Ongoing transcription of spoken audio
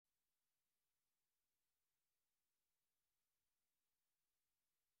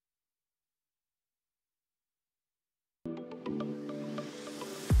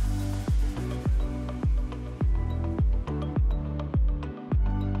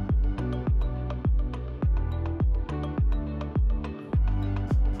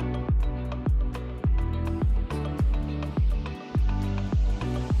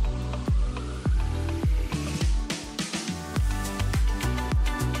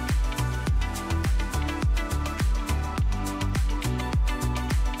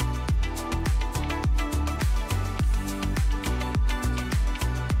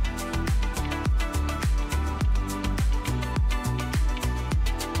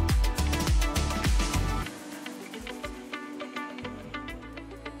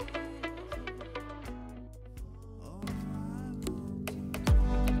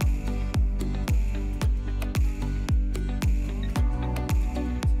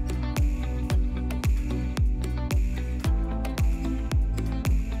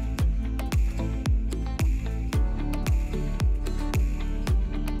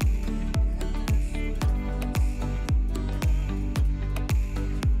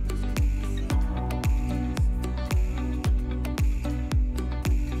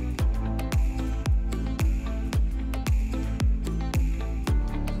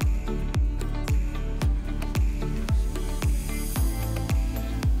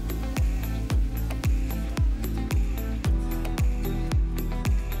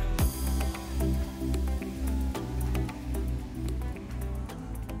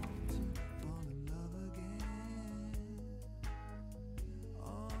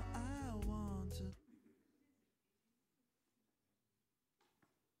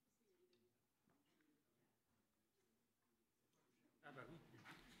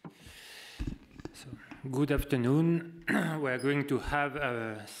Good afternoon. We are going to have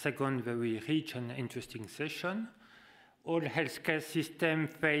a second very rich and interesting session. All healthcare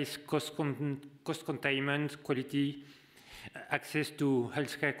systems face cost containment, quality, access to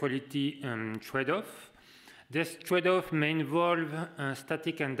healthcare quality trade-off. This trade-off may involve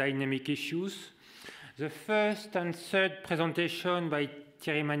static and dynamic issues. The first and third presentation by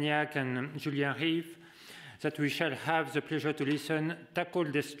Thierry Magnac and Julien Rive that we shall have the pleasure to listen tackle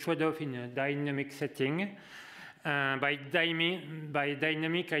this trade-off in a dynamic setting. By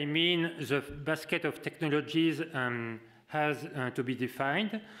dynamic, I mean the basket of technologies has to be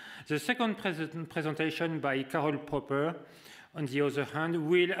defined. The second presentation by Carol Proper, on the other hand,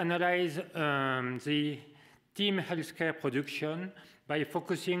 will analyze the team healthcare production by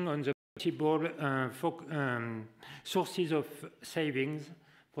focusing on the possible sources of savings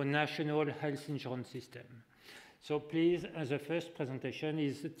for national health insurance system. So please, the first presentation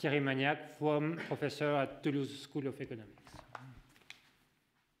is Thierry Magnac, professor at Toulouse School of Economics.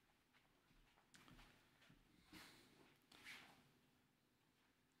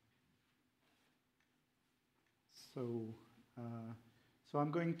 So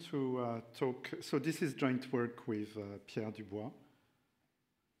I'm going to talk. So this is joint work with Pierre Dubois.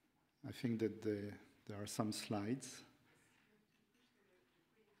 I think that there are some slides.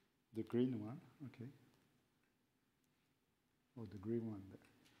 The green one, okay. Oh, the green one there.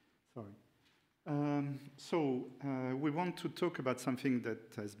 Sorry. We want to talk about something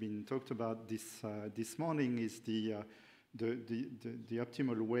that has been talked about this morning. Is the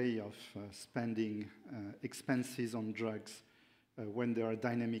optimal way of spending expenses on drugs when there are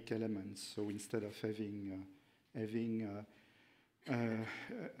dynamic elements. So instead of having a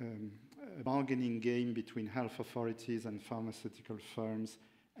bargaining game between health authorities and pharmaceutical firms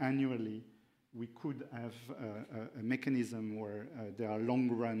annually, we could have a mechanism where there are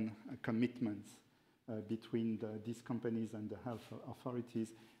long-run commitments between these companies and the health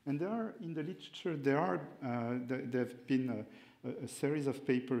authorities. And there are, in the literature, there have been a series of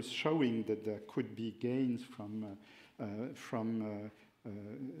papers showing that there could be gains from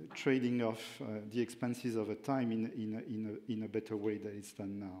trading off the expenses over time in a better way than it's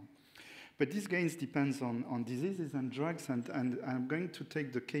done now. But these gains depends on diseases and drugs, and I'm going to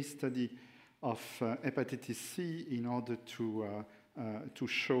take the case study of hepatitis C in order to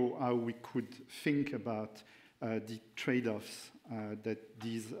show how we could think about the trade-offs that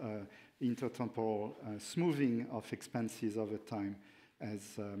these intertemporal smoothing of expenses over time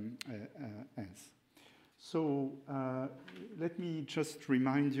has. So let me just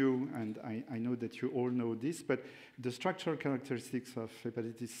remind you, and I know that you all know this, but the structural characteristics of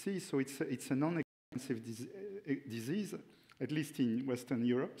hepatitis C. So it's a non-expensive disease, at least in Western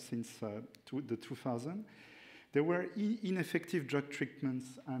Europe since the 2000. There were ineffective drug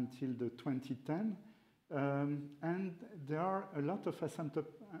treatments until the 2010, and there are a lot of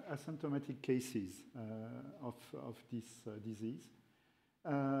asymptomatic cases of this disease.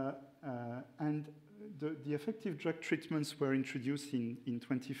 And the effective drug treatments were introduced in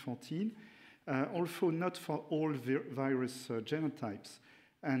 2014, although not for all virus genotypes.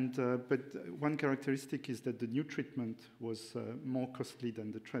 But one characteristic is that the new treatment was more costly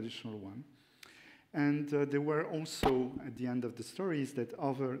than the traditional one. And there were also, at the end of the story, is that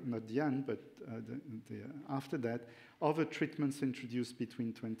not the end, but after that, other treatments introduced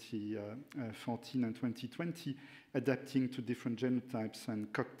between 2014 and 2020, adapting to different genotypes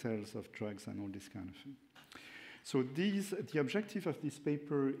and cocktails of drugs and all this kind of thing. So the objective of this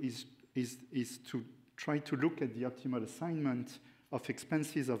paper is to try to look at the optimal assignment of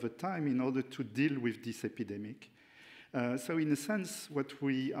expenses over time in order to deal with this epidemic. So in a sense, what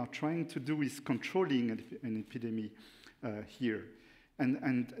we are trying to do is controlling an epidemic here.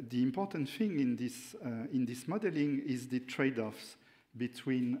 And the important thing in this modeling is the trade-offs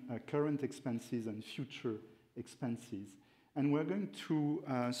between current expenses and future expenses. And we're going to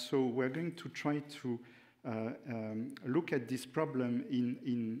try to look at this problem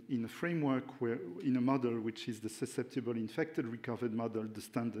in a framework in a model which is the susceptible infected recovered model, the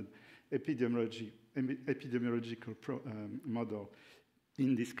standard epidemiological model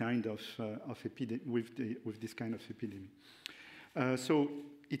in this kind of with this kind of epidemic. So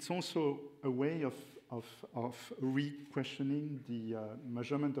it's also a way of re-questioning the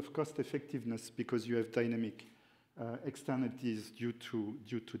measurement of cost effectiveness because you have dynamic externalities due to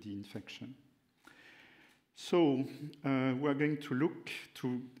the infection. So we're going to look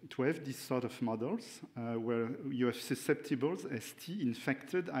to have these sort of models where you have susceptibles, ST,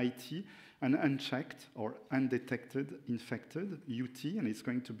 infected, IT, and unchecked or undetected infected, UT, and it's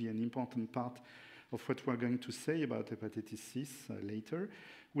going to be an important part of what we're going to say about hepatitis C later.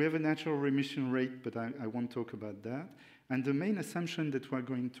 We have a natural remission rate, but I won't talk about that. And the main assumption that we're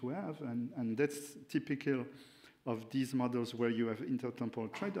going to have, and that's typical of these models where you have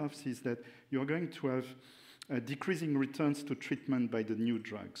intertemporal trade-offs, is that you're going to have decreasing returns to treatment by the new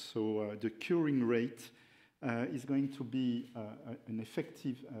drugs. So the curing rate is going to be an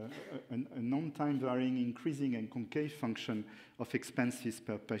effective, a non-time varying increasing and concave function of expenses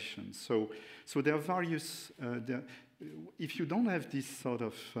per patient. So there are various, if you don't have this sort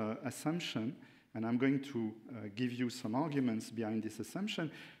of assumption, and I'm going to give you some arguments behind this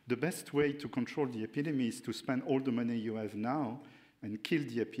assumption, the best way to control the epidemic is to spend all the money you have now and kill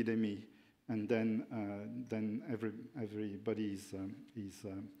the epidemic, and then everybody is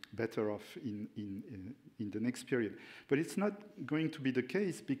better off in the next period. But it's not going to be the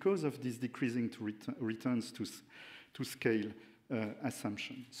case because of this decreasing to returns to scale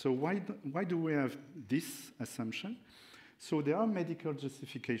assumption. So why do we have this assumption? So there are medical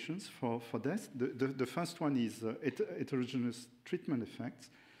justifications for this. The first one is heterogeneous treatment effects,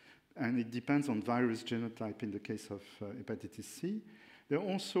 and it depends on virus genotype in the case of hepatitis C. There are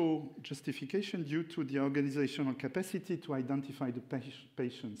also justification due to the organizational capacity to identify the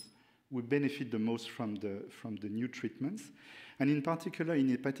patients who benefit the most from the new treatments. And in particular, in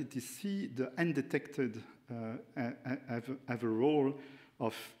hepatitis C, the undetected have a role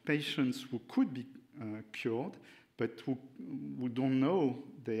of patients who could be cured, but who don't know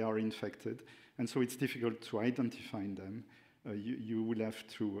they are infected. And so it's difficult to identify them. You will have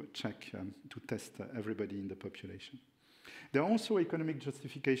to check, to test everybody in the population. There are also economic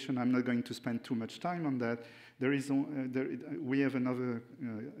justification. I'm not going to spend too much time on that. We have another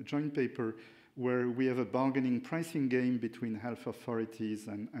joint paper where we have a bargaining pricing game between health authorities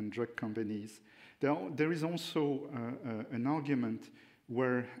and drug companies. There is also an argument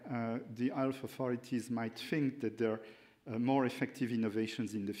where the health authorities might think that there are more effective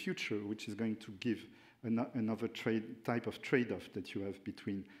innovations in the future, which is going to give another type of trade-off that you have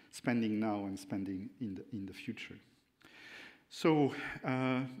between spending now and spending in the future. So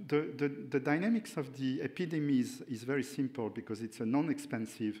the dynamics of the epidemic is very simple because it's a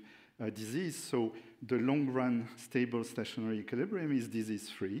non-expensive disease. So the long-run stable stationary equilibrium is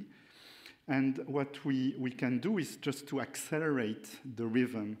disease-free. And what we can do is just to accelerate the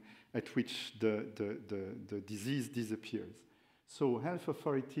rhythm at which the disease disappears. So health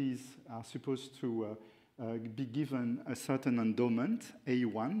authorities are supposed to be given a certain endowment,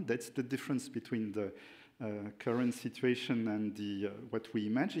 A1. That's the difference between the current situation and what we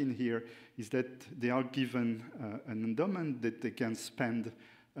imagine here is that they are given an endowment that they can spend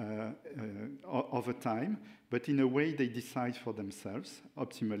over time, but in a way they decide for themselves,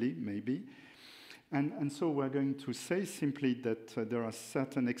 optimally maybe. And so we're going to say simply that there are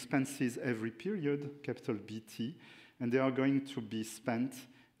certain expenses every period, capital BT, and they are going to be spent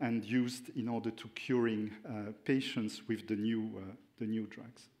and used in order to curing patients with the new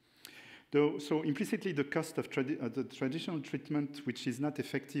drugs. So implicitly, the cost of the traditional treatment, which is not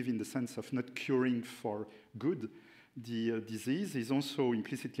effective in the sense of not curing for good the disease, is also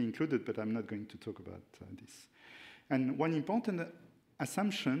implicitly included, but I'm not going to talk about this. And one important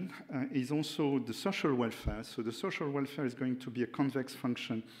assumption is also the social welfare. So the social welfare is going to be a convex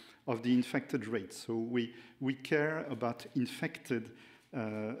function of the infected rate. So we care about infected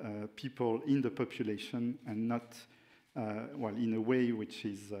people in the population and not well, in a way which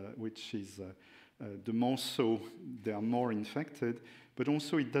is the more so they are more infected, but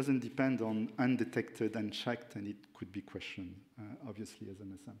also it doesn't depend on undetected, unchecked, and it could be questioned, obviously, as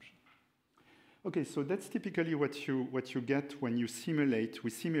an assumption. Okay, so that's typically what you get when you simulate.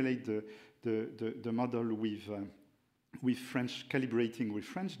 We simulate the model with French calibrating with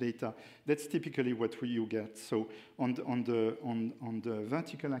French data. That's typically what you get. So on the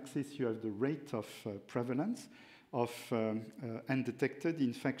vertical axis, you have the rate of prevalence of undetected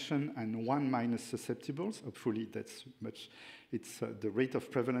infection and 1- susceptibles. Hopefully that's much, the rate of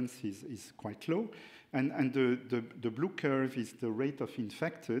prevalence is quite low. And the blue curve is the rate of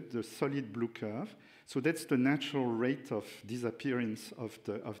infected, the solid blue curve. So that's the natural rate of disappearance of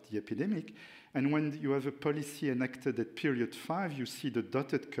the epidemic. And when you have a policy enacted at period 5, you see the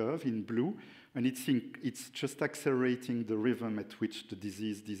dotted curve in blue, and it's just accelerating the rhythm at which the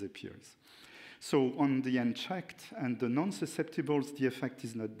disease disappears. So on the unchecked and the non-susceptibles, the effect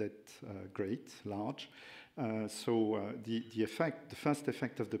is not that large. The first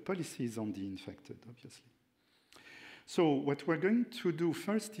effect of the policy is on the infected, obviously. So what we're going to do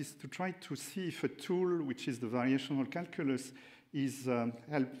first is to try to see if a tool, which is the variational calculus, is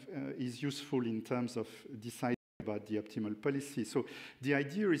useful in terms of deciding about the optimal policy. So the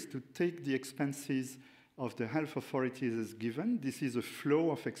idea is to take the expenses of the health authorities is given. This is a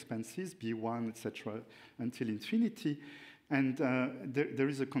flow of expenses, B1, etc., until infinity. And there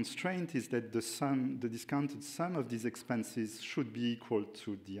is a constraint, is that the discounted sum of these expenses should be equal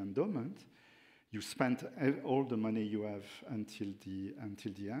to the endowment. You spent all the money you have until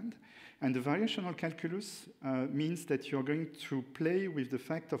the end. And the variational calculus means that you're going to play with the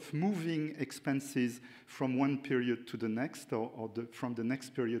fact of moving expenses from one period to the next, or from the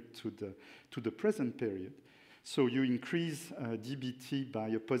next period to the present period. So you increase DBT by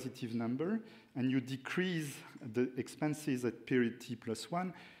a positive number, and you decrease the expenses at period t plus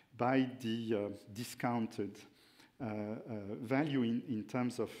 1 by the discounted value in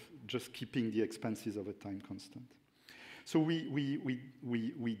terms of just keeping the expenses over time constant. So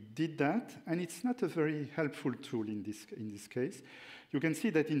we did that, and it's not a very helpful tool in this case. You can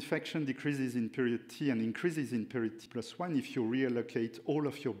see that infection decreases in period t and increases in period t plus 1 if you reallocate all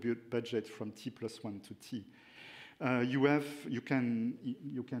of your budget from t plus 1 to t. You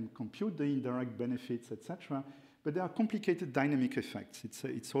can compute the indirect benefits, etc., but there are complicated dynamic effects.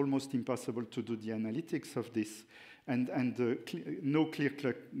 It's almost impossible to do the analytics of this, and no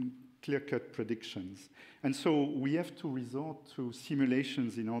clear-cut predictions. And so we have to resort to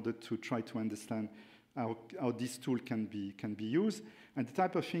simulations in order to try to understand how this tool can be used. And the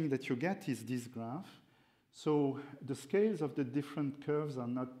type of thing that you get is this graph. So the scales of the different curves are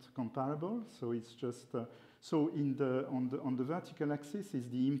not comparable. So it's just so on the vertical axis is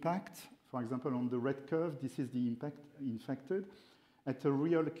the impact. For example, on the red curve, this is the impact infected at a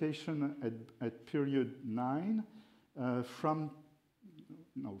reallocation at period 9 from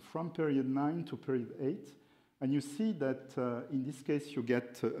period 9 to period 8. And you see that in this case, you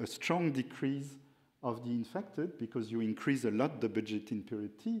get a strong decrease of the infected because you increase a lot the budget in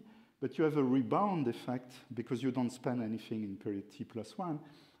period t, but you have a rebound effect because you don't spend anything in period t plus 1.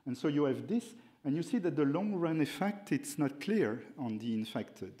 And so you have this, and you see that the long-run effect, it's not clear on the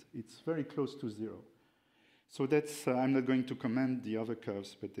infected. It's very close to 0. So that's, I'm not going to comment the other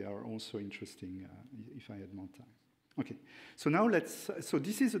curves, but they are also interesting if I had more time. Okay, so now so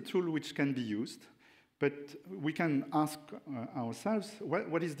this is a tool which can be used, but we can ask ourselves,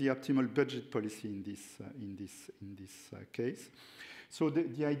 what is the optimal budget policy in this case? So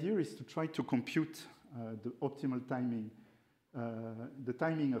the idea is to try to compute the optimal timing, the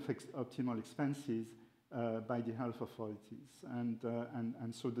timing of optimal expenses by the health authorities. And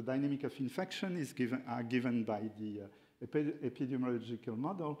so the dynamic of infection are given by the epidemiological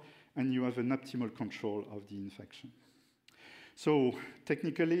model, and you have an optimal control of the infection. So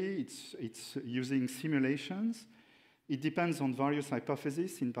technically, it's using simulations. It depends on various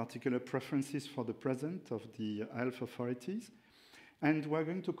hypotheses, in particular preferences for the present of the health authorities. And we're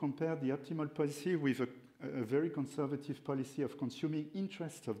going to compare the optimal policy with a very conservative policy of consuming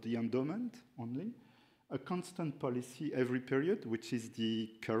interest of the endowment only, a constant policy every period, which is the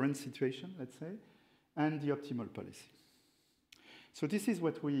current situation, let's say, and the optimal policy. So this is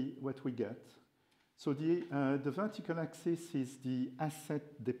what we get. So the vertical axis is the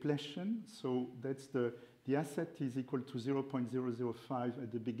asset depletion. So that's the asset is equal to 0.005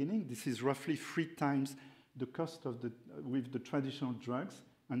 at the beginning. This is roughly 3 times the cost of with the traditional drugs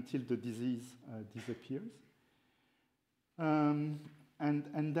until the disease disappears. And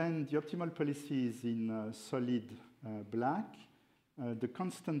then the optimal policy is in solid black. The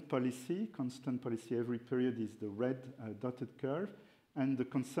constant policy every period is the red dotted curve. And the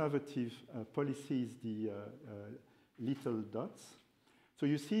conservative policy is the little dots. So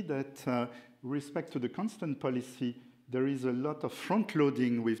you see that with respect to the constant policy, there is a lot of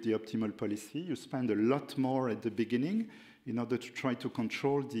front-loading with the optimal policy. You spend a lot more at the beginning in order to try to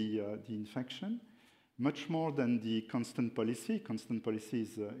control the infection, much more than the constant policy. Constant policy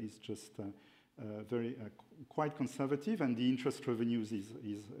is just very quite conservative, and the interest revenues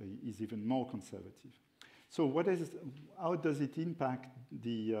is even more conservative. So how does it impact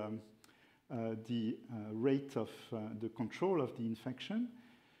the rate of the control of the infection?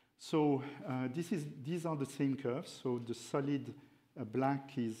 So these are the same curves. So the solid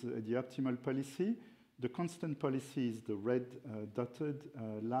black is the optimal policy. The constant policy is the red dotted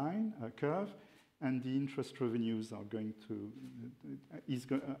line curve, and the interest revenues are going to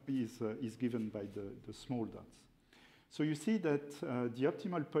is given by the small dots. So you see that the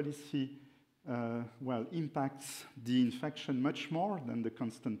optimal policy impacts the infection much more than the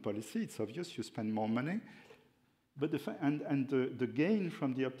constant policy. It's obvious you spend more money. But the gain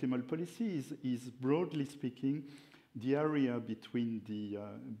from the optimal policy is broadly speaking, the area between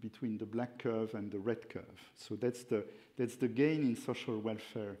the black curve and the red curve. So that's the gain in social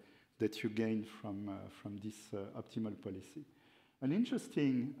welfare that you gain from this optimal policy. An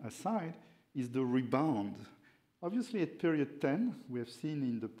interesting aside is the rebound. Obviously, at period 10, we have seen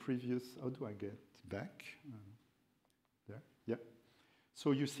in the previous, how do I get back? There, yeah.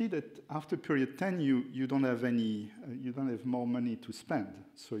 So you see that after period 10, you don't have any, you don't have more money to spend.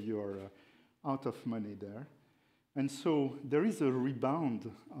 So you're out of money there. And so there is a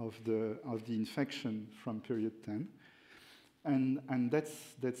rebound of the infection from period 10. And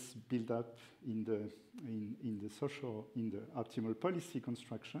that's built up in the optimal policy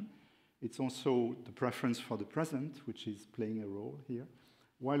construction. It's also the preference for the present, which is playing a role here.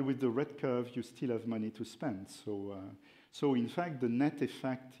 While with the red curve, you still have money to spend. So in fact, the net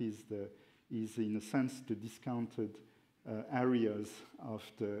effect is in a sense the discounted areas of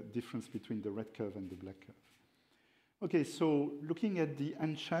the difference between the red curve and the black curve. Okay, so looking at the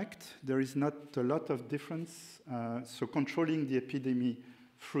unchecked, there is not a lot of difference. So controlling the epidemic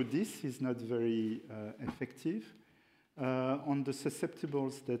through this is not very effective. On the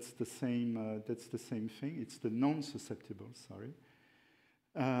susceptibles, that's the same thing. It's the non-susceptibles, sorry.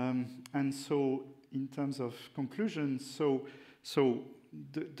 And so in terms of conclusions, so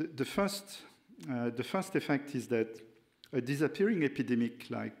the first effect is that a disappearing epidemic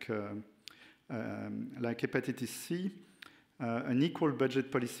like hepatitis C, an equal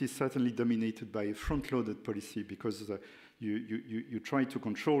budget policy is certainly dominated by a front-loaded policy because you try to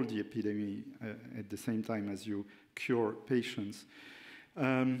control the epidemic at the same time as you cure patients.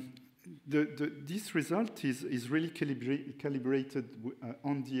 This result is really calibrated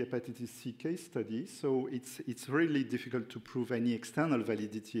on the hepatitis C case study, so it's really difficult to prove any external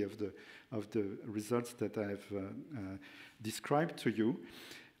validity of the results that I've described to you.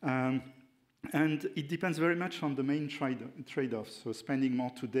 And it depends very much on the main trade-offs. So spending more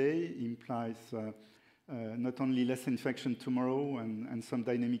today implies not only less infection tomorrow and some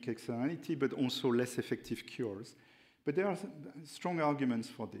dynamic externality, but also less effective cures. But there are strong arguments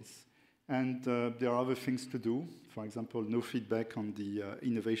for this. And there are other things to do. For example, no feedback on the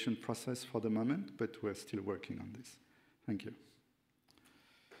innovation process for the moment, but we're still working on this. Thank you.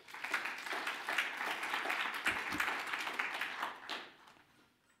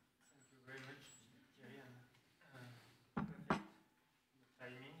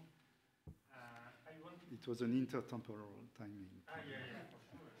 It was an intertemporal timing. Yeah, for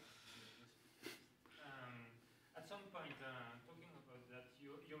sure. At some point, talking about that,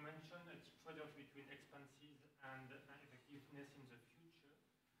 you mentioned a trade-off between expenses and effectiveness in the future.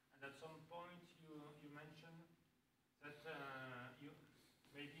 And at some point, you mentioned that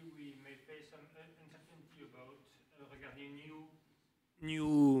maybe we may face some uncertainty about regarding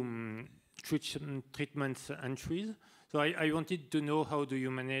new treatments entries. So I wanted to know how do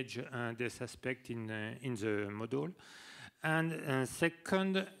you manage this aspect in the model. And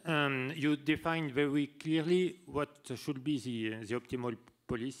second, you define very clearly what should be the optimal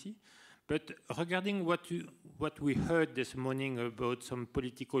policy. But regarding what we heard this morning about some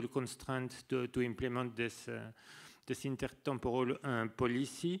political constraints to implement this intertemporal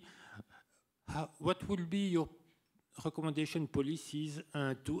policy, what will be your recommendation policies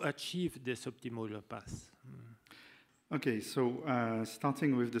to achieve this optimal path? Okay, so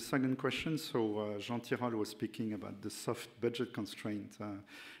starting with the second question, so Jean Tirole was speaking about the soft budget constraint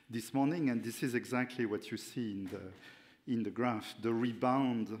this morning, and this is exactly what you see in the graph. The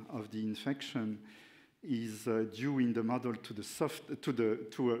rebound of the infection is due in the model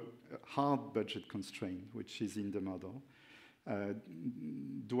to a hard budget constraint, which is in the model.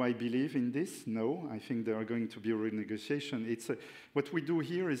 Do I believe in this? No. I think there are going to be a renegotiation. What we do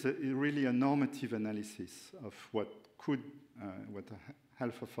here is really a normative analysis of what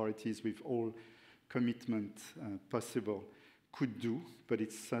health authorities with all commitment possible could do, but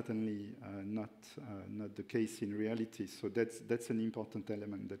it's certainly not the case in reality. So that's an important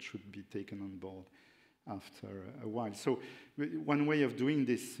element that should be taken on board after a while. So one way of doing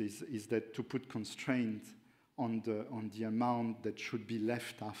this is that to put constraint on the amount that should be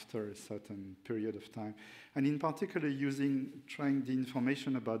left after a certain period of time, and in particular trying the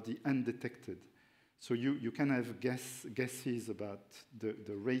information about the undetected. So you can have guesses about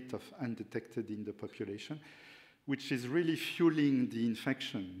the rate of undetected in the population, which is really fueling the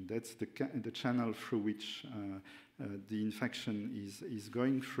infection. That's the channel through which the infection is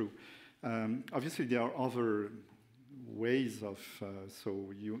going through. Obviously, there are other ways of,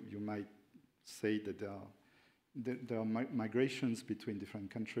 so you might say that there are migrations between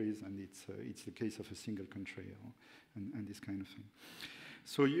different countries, and it's the case of a single country and this kind of thing.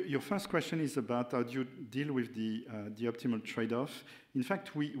 So your first question is about how do you deal with the optimal trade-off. In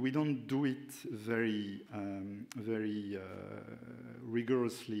fact, we don't do it very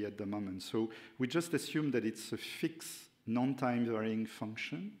rigorously at the moment. So we just assume that it's a fixed, non-time varying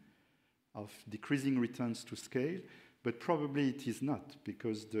function of decreasing returns to scale, but probably it is not,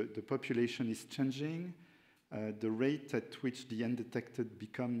 because the population is changing. The rate at which the undetected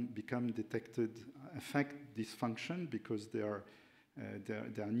become detected affect this function, because they are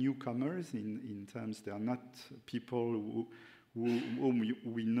newcomers in terms, they are not people whom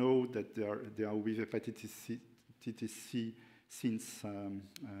we know that they are with hepatitis C since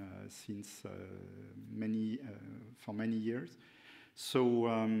for many years.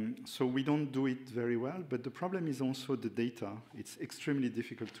 So we don't do it very well, but the problem is also the data. It's extremely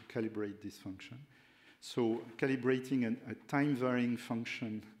difficult to calibrate this function. So calibrating a time-varying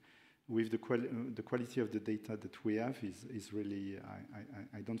function with the quality of the data that we have is really,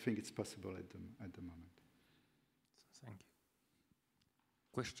 I don't think it's possible at the moment. Thank you.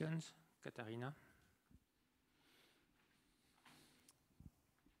 Questions? Katharina?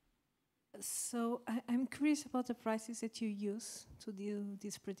 So I'm curious about the prices that you use to do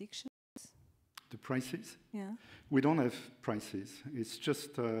these predictions. The prices? Yeah. We don't have prices. It's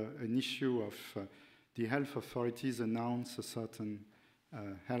just an issue of the health authorities announce a certain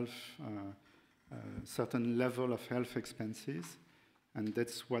certain level of health expenses, and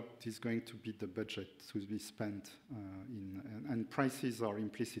that's what is going to be the budget to be spent and prices are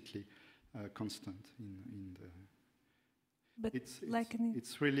implicitly constant in the. But it's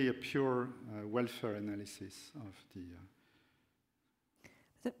really a pure welfare analysis of the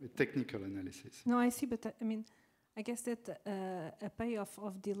technical analysis. No, I see, but I mean, I guess that a payoff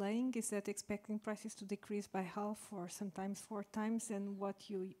of delaying is that expecting prices to decrease by half or sometimes 4 times, and what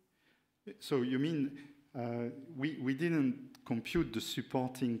you. So you mean we didn't compute the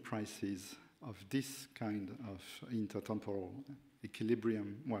supporting prices of this kind of intertemporal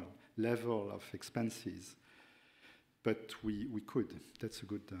equilibrium, level of expenses. But we could. That's a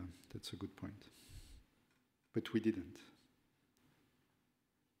good point. But we didn't.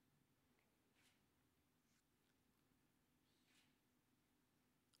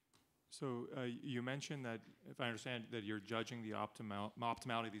 So you mentioned that, if I understand, that you're judging the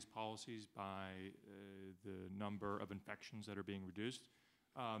optimality of these policies by the number of infections that are being reduced.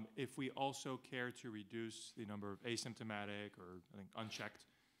 If we also care to reduce the number of asymptomatic or unchecked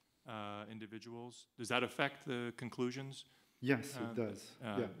individuals, does that affect the conclusions? Yes, it does.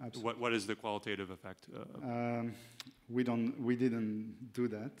 Yeah, absolutely. What is the qualitative effect? We didn't do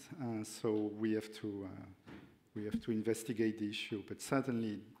that, so we have to investigate the issue. But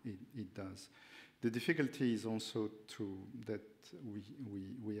certainly it does. The difficulty is also that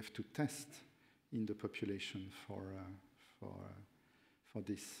we have to test in the population for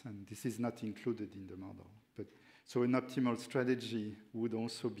this, and this is not included in the model. But so an optimal strategy would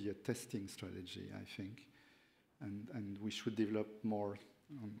also be a testing strategy, I think. And we should develop more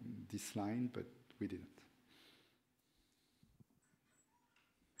on this line, but we didn't.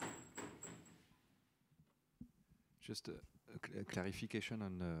 Just a clarification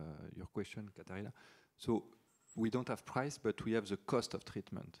on your question, Katharina. So we don't have price, but we have the cost of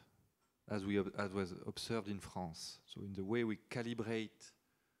treatment, as was observed in France. So in the way we calibrate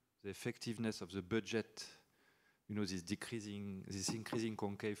the effectiveness of the budget, this increasing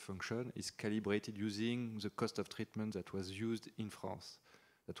concave function is calibrated using the cost of treatment that was used in France,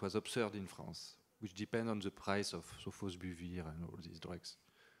 that was observed in France, which depend on the price of sofosbuvir and all these drugs.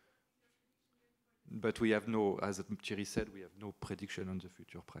 But we have no, as Thierry said, we have no prediction on the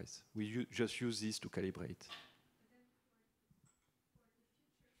future price. We just use this to calibrate.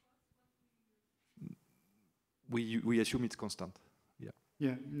 We assume it's constant.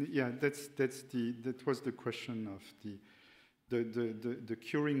 Yeah. That was the question of the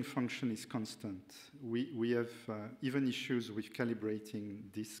curing function is constant. We have even issues with calibrating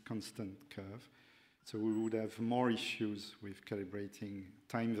this constant curve, so we would have more issues with calibrating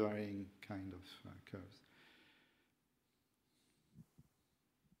time-varying kind of curves.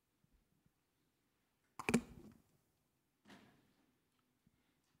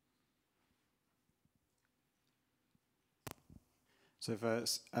 So if I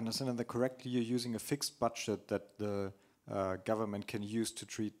understand that correctly, you're using a fixed budget that the government can use to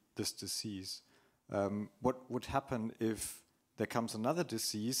treat this disease. What would happen if there comes another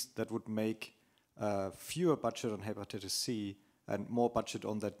disease that would make fewer budget on hepatitis C and more budget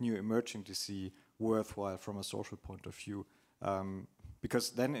on that new emerging disease worthwhile from a social point of view? Because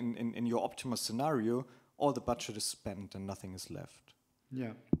then in your optimal scenario, all the budget is spent and nothing is left.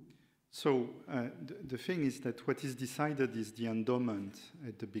 Yeah. So the thing is that what is decided is the endowment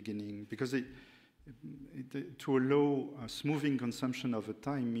at the beginning, because to allow a smoothing consumption over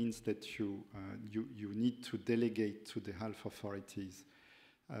time means that you need to delegate to the health authorities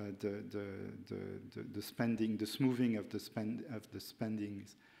the spending, the smoothing of the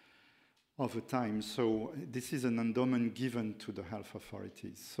spendings. over time. So this is an endowment given to the health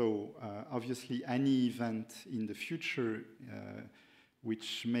authorities. So obviously any event in the future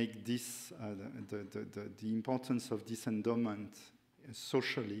which make this, the importance of this endowment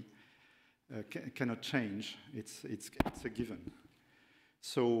socially cannot change. It's a given.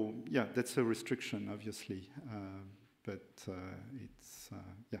 So yeah, that's a restriction, obviously, but it's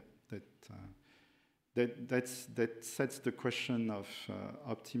that sets the question of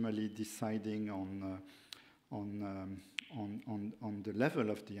optimally deciding on the level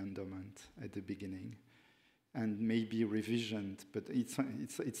of the endowment at the beginning, and maybe revisioned. But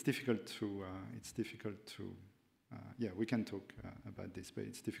it's difficult to yeah, we can talk about this, but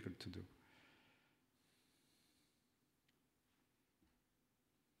it's difficult to do.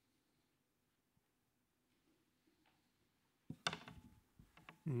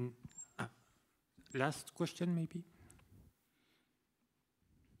 Last question, maybe?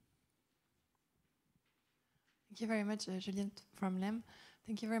 Thank you very much, Juliette from LEM.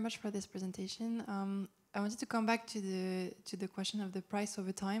 Thank you very much for this presentation. I wanted to come back to the question of the price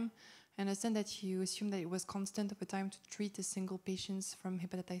over time. I understand that you assume that it was constant over time to treat a single patient from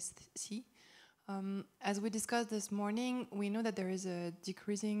hepatitis C. As we discussed this morning, we know that there is a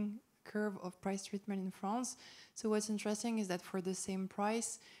decreasing curve of price treatment in France. So what's interesting is that for the same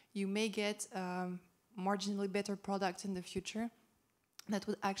price, you may get marginally better products in the future that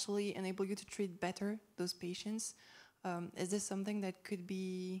would actually enable you to treat better those patients. Is this something that could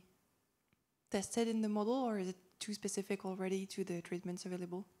be tested in the model, or is it too specific already to the treatments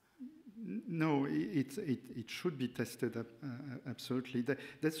available? No, it should be tested absolutely.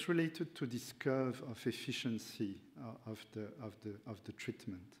 That's related to this curve of efficiency of the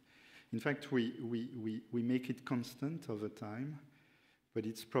treatment. In fact, we make it constant over time, but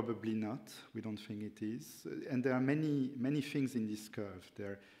it's probably not. We don't think it is. And there are many things in this curve.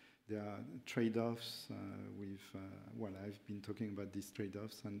 There are trade-offs with, well, I've been talking about these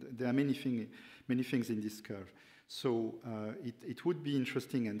trade-offs, and there are many things in this curve. So it would be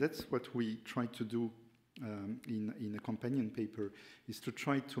interesting, and that's what we try to do in a companion paper, is to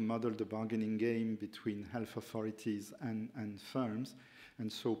try to model the bargaining game between health authorities and firms.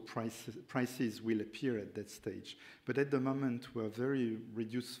 And so prices will appear at that stage. But at the moment, we're very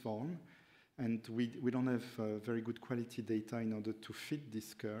reduced form, and we don't have very good quality data in order to fit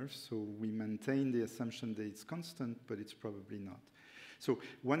this curve. So we maintain the assumption that it's constant, but it's probably not. So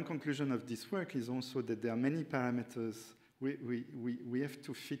one conclusion of this work is also that there are many parameters. We have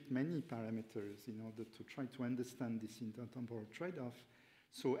to fit many parameters in order to try to understand this intertemporal trade-off.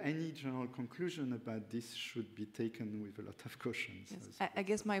 So any general conclusion about this should be taken with a lot of caution. Yes. I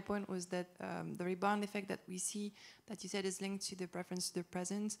guess my point was that the rebound effect that we see, that you said is linked to the preference to the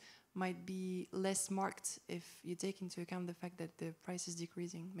present, might be less marked if you take into account the fact that the price is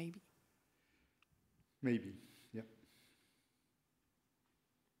decreasing, maybe. Maybe, yeah.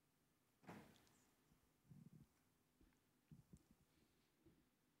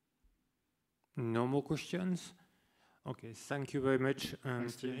 No more questions? Okay, thank you very much,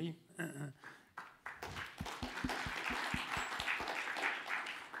 Thierry.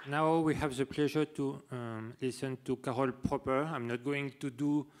 Now we have the pleasure to listen to Carole Proper. I'm not going to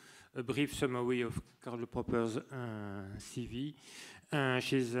do a brief summary of Carole Proper's CV.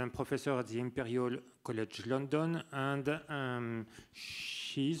 She's a professor at the Imperial College London, and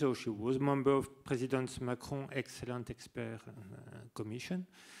she was member of President Macron Excellent Expert Commission.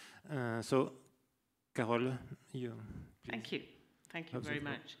 So, Carole, you. Please. Thank you very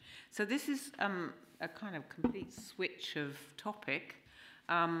much. So this is a kind of complete switch of topic,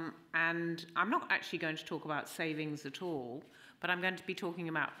 and I'm not actually going to talk about savings at all, but I'm going to be talking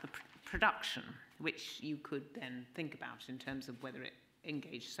about the production, which you could then think about in terms of whether it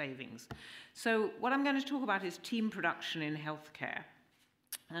engaged savings. So what I'm going to talk about is team production in healthcare.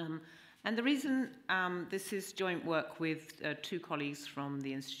 And the reason this is joint work with two colleagues from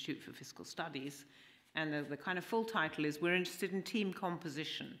the Institute for Fiscal Studies, and the kind of full title is We're Interested in Team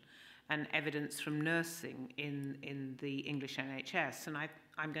Composition and Evidence from Nursing in the English NHS. And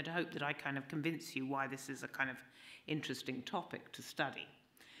I'm going to hope that I kind of convince you why this is a kind of interesting topic to study.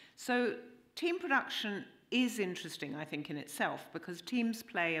 So team production is interesting, I think, in itself, because teams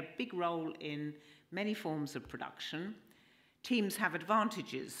play a big role in many forms of production. Teams have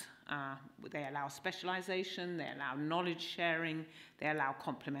advantages. They allow specialization, they allow knowledge sharing, they allow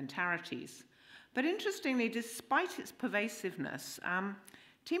complementarities. But interestingly, despite its pervasiveness,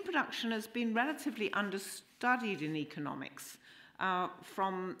 team production has been relatively understudied in economics,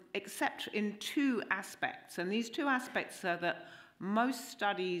 except in two aspects. And these two aspects are that most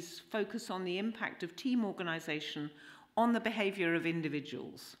studies focus on the impact of team organization on the behavior of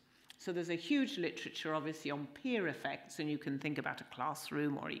individuals. So there's a huge literature, obviously, on peer effects, and you can think about a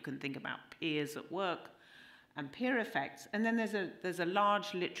classroom, or you can think about peers at work and peer effects. And then there's a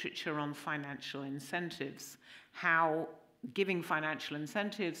large literature on financial incentives, how giving financial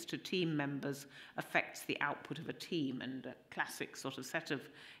incentives to team members affects the output of a team. And a classic sort of set of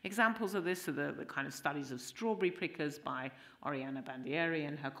examples of this are the kind of studies of strawberry pickers by Oriana Bandieri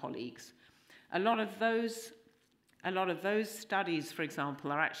and her colleagues. A lot of those studies, for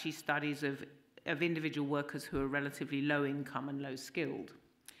example, are actually studies of individual workers who are relatively low income and low skilled.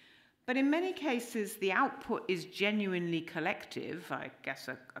 But in many cases, the output is genuinely collective. I guess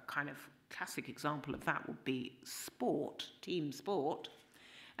a kind of classic example of that would be sport, team sport,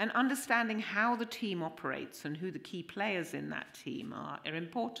 and understanding how the team operates and who the key players in that team are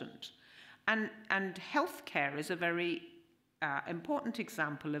important. And healthcare is a very important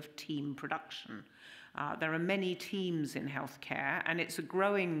example of team production. There are many teams in healthcare, and it's a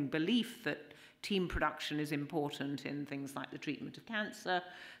growing belief that team production is important in things like the treatment of cancer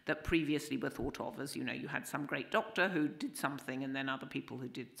that previously were thought of as, you know, you had some great doctor who did something and then other people who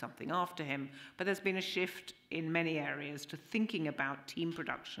did something after him. But there's been a shift in many areas to thinking about team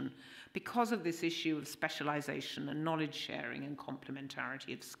production because of this issue of specialization and knowledge sharing and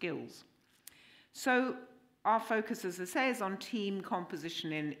complementarity of skills. So our focus, as I say, is on team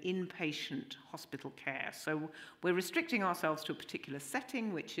composition in inpatient hospital care. So we're restricting ourselves to a particular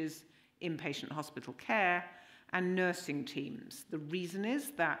setting, which is inpatient hospital care and nursing teams. The reason is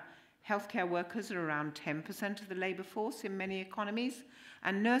that healthcare workers are around 10% of the labour force in many economies,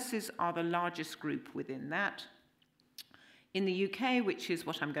 and nurses are the largest group within that. In the UK, which is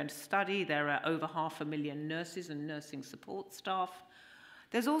what I'm going to study, there are over 500,000 nurses and nursing support staff.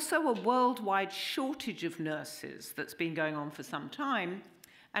 There's also a worldwide shortage of nurses that's been going on for some time,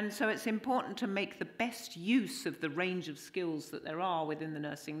 and so it's important to make the best use of the range of skills that there are within the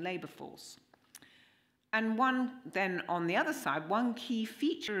nursing labour force. And then on the other side, one key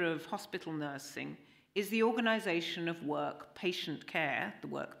feature of hospital nursing is the organisation of work, patient care, the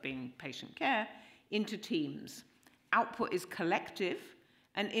work being patient care, into teams. Output is collective,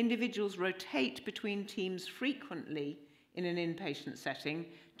 and individuals rotate between teams frequently in an inpatient setting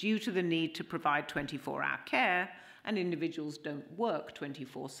due to the need to provide 24-hour care, and individuals don't work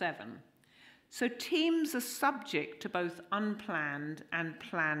 24/7. So teams are subject to both unplanned and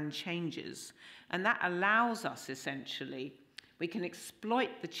planned changes, and that allows us, essentially, we can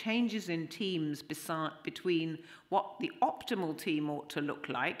exploit the changes in teams between what the optimal team ought to look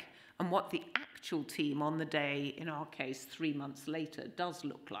like and what the actual team on the day, in our case 3 months later, does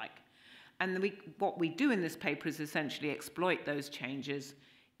look like. And what we do in this paper is essentially exploit those changes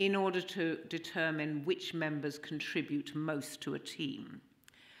in order to determine which members contribute most to a team.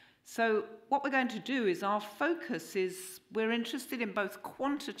 So what we're going to do is our focus is we're interested in both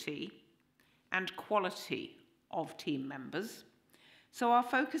quantity and quality of team members. So our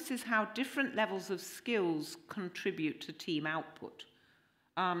focus is how different levels of skills contribute to team output.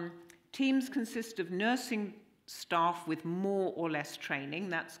 Teams consist of nursing staff with more or less training.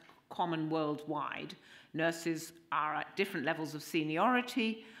 That's common worldwide. Nurses are at different levels of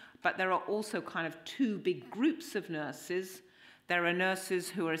seniority, but there are also kind of two big groups of nurses. There are nurses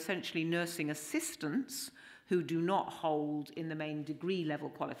who are essentially nursing assistants who do not hold in the main degree level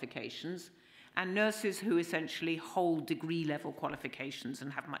qualifications, and nurses who essentially hold degree level qualifications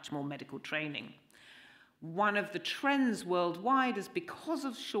and have much more medical training. One of the trends worldwide is because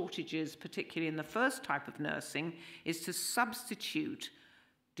of shortages, particularly in the first type of nursing, is to substitute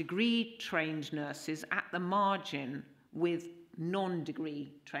degree-trained nurses at the margin with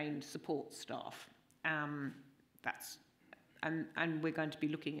non-degree trained support staff. And we're going to be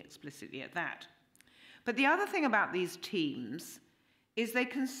looking explicitly at that. But the other thing about these teams is they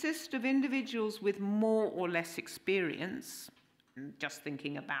consist of individuals with more or less experience, just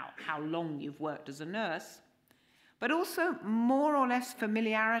thinking about how long you've worked as a nurse, but also more or less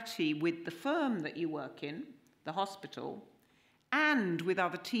familiarity with the firm that you work in, the hospital, and with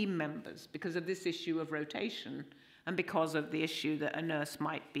other team members because of this issue of rotation and because of the issue that a nurse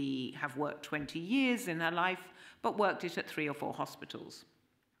might have worked 20 years in her life but worked it at 3 or 4 hospitals.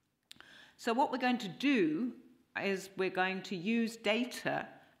 So what we're going to do is we're going to use data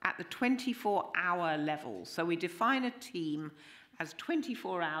at the 24-hour level. So we define a team as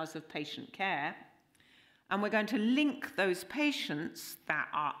 24 hours of patient care, and we're going to link those patients that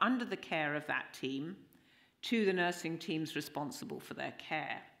are under the care of that team to the nursing teams responsible for their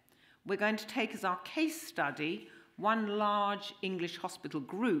care. We're going to take as our case study one large English hospital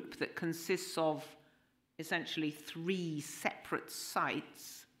group that consists of essentially 3 separate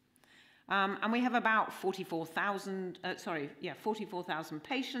sites. And we have about 44,000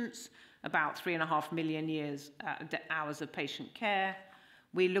 patients, about 3.5 million hours of patient care.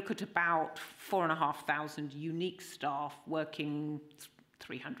 We look at about 4,500 unique staff working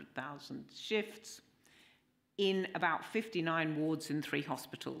 300,000 shifts in about 59 wards in 3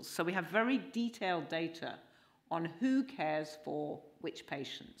 hospitals. So we have very detailed data on who cares for which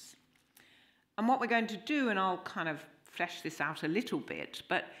patients. And what we're going to do, and I'll kind of flesh this out a little bit,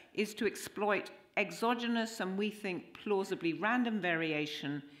 but is to exploit exogenous and we think plausibly random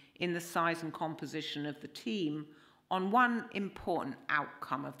variation in the size and composition of the team on one important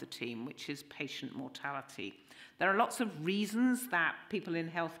outcome of the team, which is patient mortality. There are lots of reasons that people in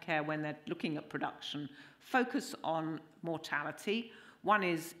healthcare, when they're looking at production, focus on mortality. One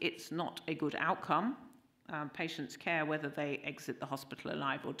is it's not a good outcome. Patients care whether they exit the hospital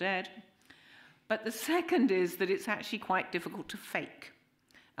alive or dead. But the second is that it's actually quite difficult to fake.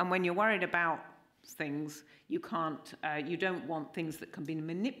 And when you're worried about things, you don't want things that can be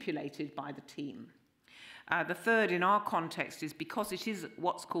manipulated by the team. The third in our context is because it is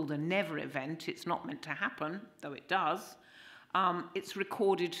what's called a never event, it's not meant to happen, though it does, it's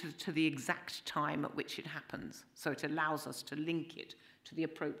recorded to the exact time at which it happens. So it allows us to link it to the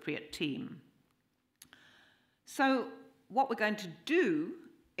appropriate team. So what we're going to do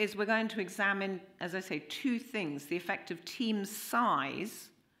is we're going to examine, as I say, 2 things: the effect of team size.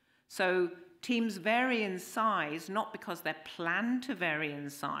 So teams vary in size not because they're planned to vary in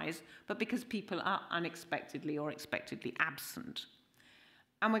size, but because people are unexpectedly or expectedly absent.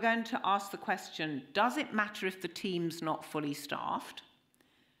 And we're going to ask the question, does it matter if the team's not fully staffed?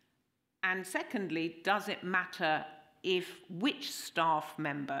 And secondly, does it matter if which staff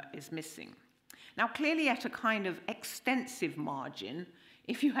member is missing? Now, clearly at a kind of extensive margin,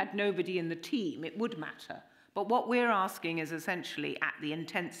 if you had nobody in the team, it would matter. But what we're asking is essentially at the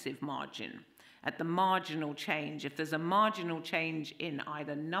intensive margin, at the marginal change. If there's a marginal change in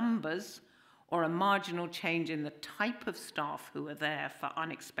either numbers or a marginal change in the type of staff who are there for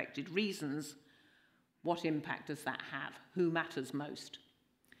unexpected reasons, what impact does that have? Who matters most?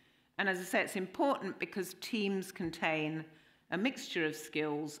 And as I say, it's important because teams contain a mixture of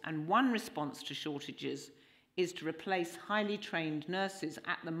skills, and one response to shortages is to replace highly trained nurses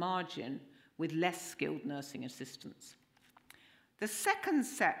at the margin with less skilled nursing assistants. The second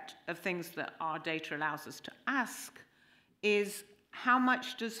set of things that our data allows us to ask is how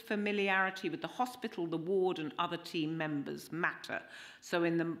much does familiarity with the hospital, the ward, and other team members matter? So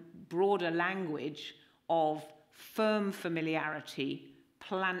in the broader language of firm familiarity,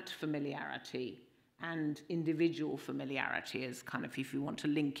 plant familiarity, and individual familiarity as kind of, if you want to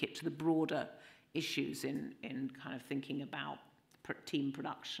link it to the broader issues in kind of thinking about team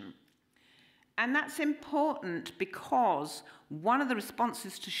production. And that's important because one of the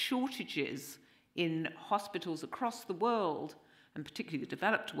responses to shortages in hospitals across the world, and particularly the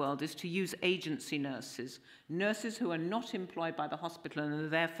developed world, is to use agency nurses, nurses who are not employed by the hospital and are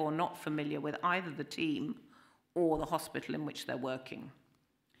therefore not familiar with either the team or the hospital in which they're working.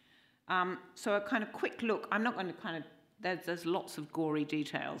 So a kind of quick look, I'm not going to kind of, there's lots of gory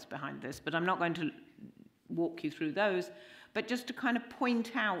details behind this, but I'm not going to walk you through those, but just to kind of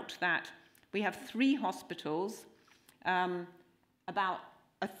point out that we have 3 hospitals, about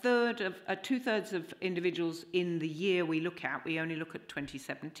two-thirds of individuals in the year we look at, we only look at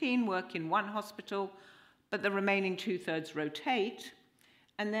 2017, work in 1 hospital, but the remaining 2/3 rotate.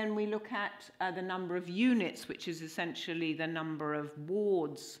 And then we look at the number of units, which is essentially the number of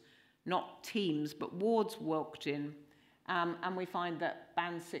wards, not teams, but wards worked in. And we find that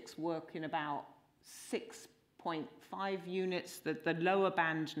Band 6 work in about 6.5 units. The lower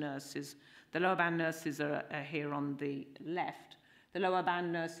band nurses are here on the left. The lower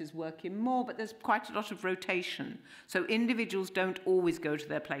band nurses work in more, but there's quite a lot of rotation. So individuals don't always go to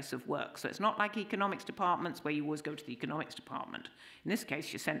their place of work. So it's not like economics departments where you always go to the economics department. In this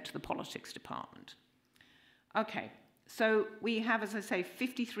case, you're sent to the politics department. Okay, so we have, as I say,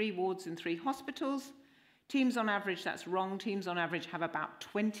 53 wards in 3 hospitals. Teams on average, that's wrong, teams on average have about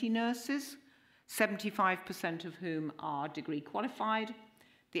 20 nurses, 75% of whom are degree qualified.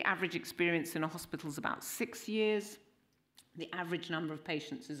 The average experience in a hospital is about 6 years. The average number of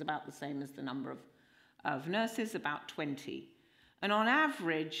patients is about the same as the number of nurses, about 20. And on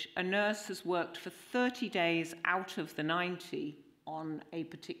average, a nurse has worked for 30 days out of the 90 on a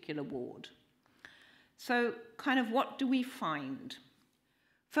particular ward. So kind of what do we find?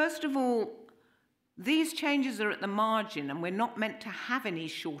 First of all, these changes are at the margin, and we're not meant to have any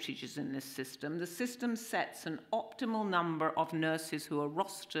shortages in this system. The system sets an optimal number of nurses who are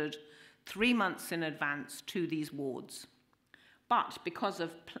rostered 3 months in advance to these wards. But because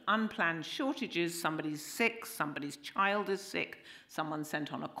of unplanned shortages, somebody's sick, somebody's child is sick, someone's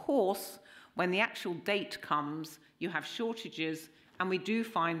sent on a course, when the actual date comes, you have shortages, and we do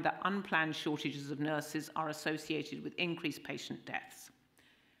find that unplanned shortages of nurses are associated with increased patient deaths.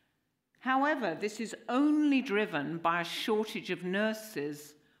 However, this is only driven by a shortage of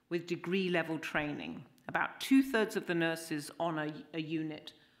nurses with degree-level training. About 2/3 of the nurses on a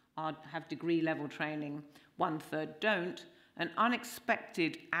unit have degree-level training, 1/3 don't. An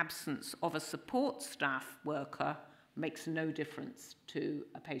unexpected absence of a support staff worker makes no difference to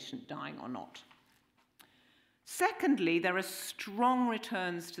a patient dying or not. Secondly, there are strong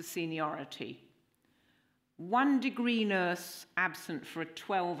returns to seniority. 1 degree nurse absent for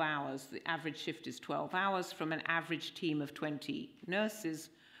 12 hours, the average shift is 12 hours, from an average team of 20 nurses,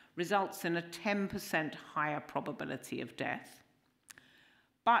 results in a 10% higher probability of death.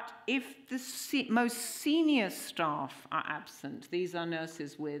 But if the most senior staff are absent, these are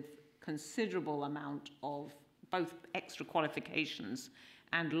nurses with considerable amount of both extra qualifications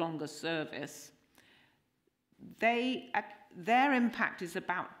and longer service, their impact is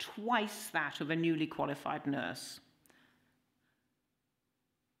about twice that of a newly qualified nurse.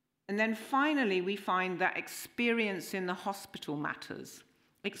 And then finally, we find that experience in the hospital matters.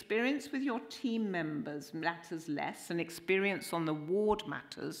 Experience with your team members matters less, and experience on the ward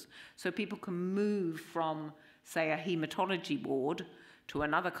matters, so people can move from, say, a hematology ward to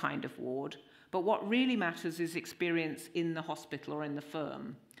another kind of ward. But what really matters is experience in the hospital or in the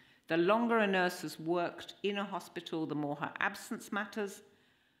firm. The longer a nurse has worked in a hospital, the more her absence matters.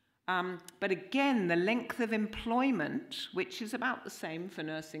 But again, the length of employment, which is about the same for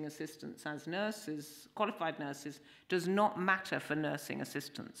nursing assistants as nurses, qualified nurses, does not matter for nursing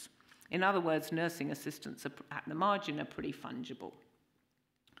assistants. In other words, nursing assistants are, at the margin, are pretty fungible.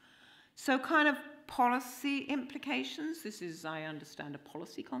 So kind of policy implications. This is, I understand, a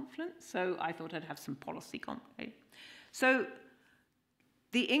policy conference, so I thought I'd have some policy conference. So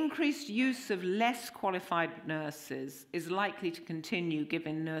the increased use of less qualified nurses is likely to continue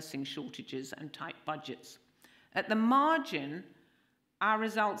given nursing shortages and tight budgets. At the margin, our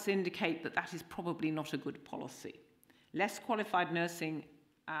results indicate that that is probably not a good policy. Less qualified nursing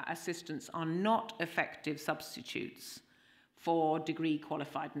assistants are not effective substitutes for degree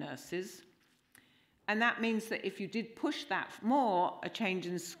qualified nurses. And that means that if you did push that more, a change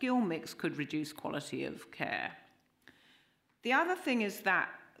in skill mix could reduce quality of care. The other thing is that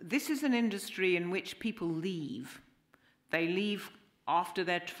this is an industry in which people leave. They leave after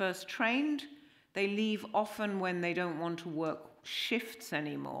they're first trained. They leave often when they don't want to work shifts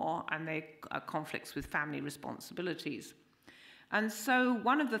anymore and there are conflicts with family responsibilities. And so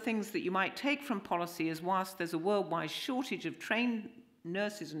one of the things that you might take from policy is, whilst there's a worldwide shortage of trained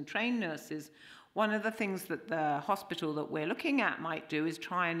nurses and trained nurses, one of the things that the hospital that we're looking at might do is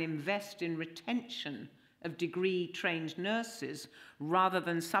try and invest in retention of degree-trained nurses rather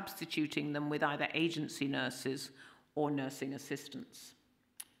than substituting them with either agency nurses or nursing assistants.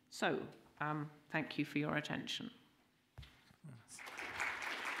 So, thank you for your attention.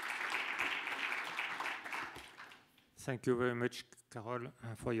 Thank you very much, Carol,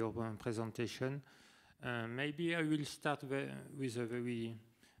 for your presentation. Maybe I will start with a very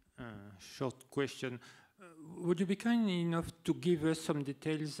short question. Would you be kind enough to give us some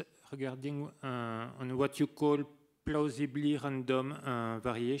details regarding on what you call plausibly random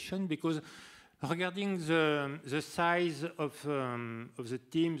variation? Because regarding the size of the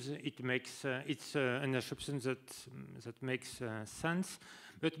teams, it makes it's an assumption that makes sense.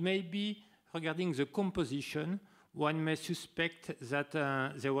 But maybe regarding the composition, one may suspect that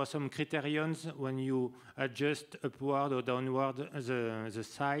there were some criterions when you adjust upward or downward the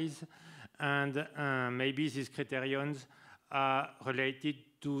size, and maybe these criterions are related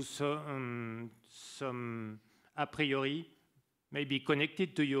to some a priori, maybe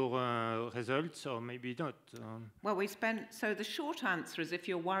connected to your results, or maybe not. Well, so the short answer is, if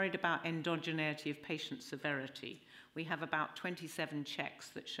you're worried about endogeneity of patient severity, we have about 27 checks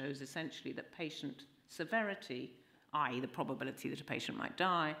that shows essentially that patient severity, i.e. the probability that a patient might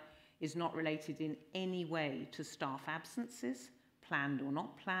die, is not related in any way to staff absences, planned or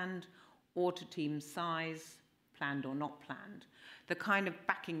not planned, or to team size, planned or not planned. The kind of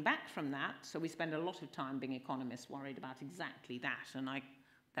backing back from that, so we spend a lot of time being economists worried about exactly that, and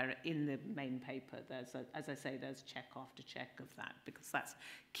there in the main paper, as I say, there's check after check of that, because that's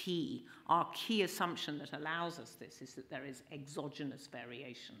key. Our key assumption that allows us this is that there is exogenous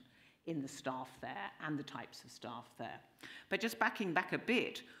variation in the staff there and the types of staff there. But just backing back a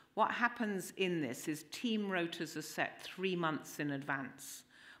bit, what happens in this is team rotas are set 3 months in advance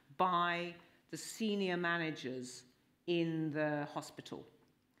by the senior managers in the hospital.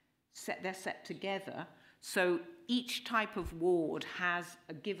 They're set together, so each type of ward has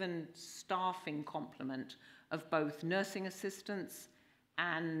a given staffing complement of both nursing assistants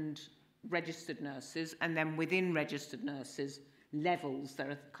and registered nurses, and then within registered nurses, levels. There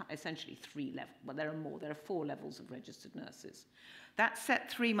are essentially 3 levels. Well, there are more. There are 4 levels of registered nurses. That's set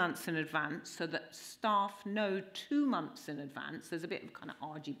 3 months in advance so that staff know 2 months in advance. There's a bit of kind of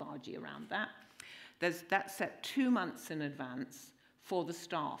argy-bargy around that. That's set 2 months in advance for the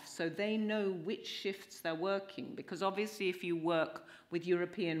staff, so they know which shifts they're working, because obviously if you work with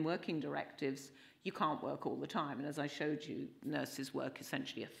European working directives, you can't work all the time. And as I showed you, nurses work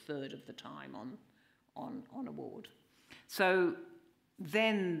essentially 1/3 of the time on a ward. So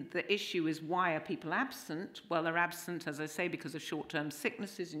then the issue is, why are people absent? Well, they're absent, as I say, because of short-term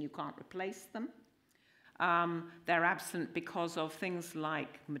sicknesses and you can't replace them. They're absent because of things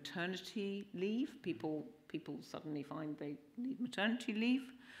like maternity leave. People suddenly find they need maternity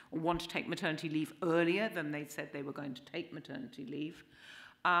leave or want to take maternity leave earlier than they said they were going to take maternity leave.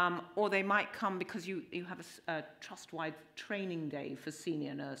 Or they might come because you have a trust-wide training day for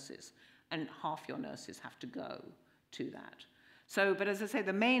senior nurses, and half your nurses have to go to that. So, but as I say,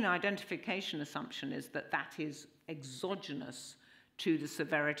 the main identification assumption is that that is exogenous to the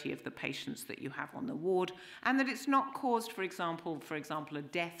severity of the patients that you have on the ward, and that it's not caused, for example, a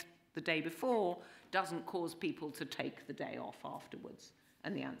death the day before doesn't cause people to take the day off afterwards.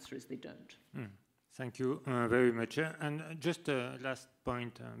 And the answer is they don't. Thank you very much. And just a last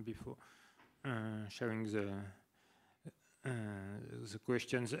point before sharing the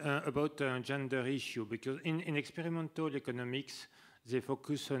questions about gender issue, because in experimental economics, they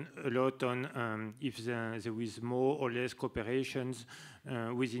focus a lot on if there is more or less cooperations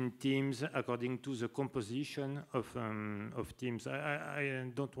within teams according to the composition of teams.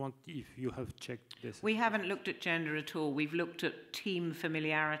 I don't want if you have checked this. We haven't looked at gender at all. We've looked at team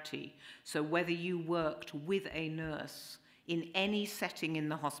familiarity. So whether you worked with a nurse in any setting in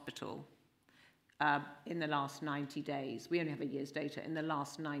the hospital in the last 90 days. We only have a year's data. In the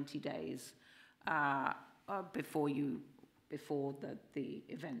last 90 days before the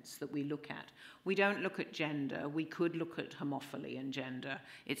events that we look at. We don't look at gender. We could look at homophily and gender.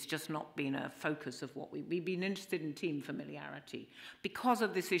 It's just not been a focus of what we've been interested in team familiarity because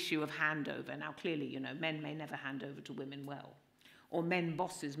of this issue of handover. Now, clearly, you know, men may never hand over to women well, or men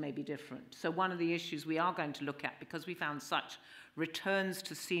bosses may be different. So one of the issues we are going to look at, because we found such returns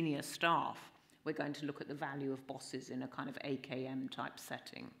to senior staff, we're going to look at the value of bosses in a kind of AKM type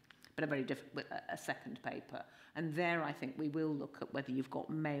setting, but a very different, a second paper. And there, I think we will look at whether you've got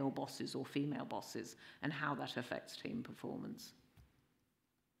male bosses or female bosses and how that affects team performance.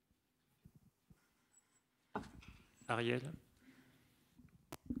 Ariel?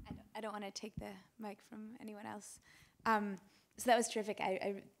 I don't want to take the mic from anyone else. So that was terrific.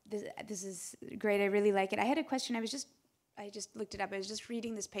 This is great. I really like it. I had a question. I just looked it up. I was just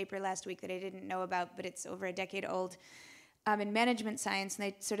reading this paper last week that I didn't know about, but it's over a decade old. In management science,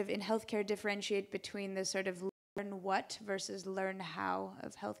 and they sort of in healthcare differentiate between the sort of learn what versus learn how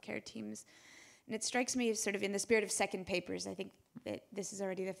of healthcare teams. And it strikes me sort of in the spirit of second papers. I think that this is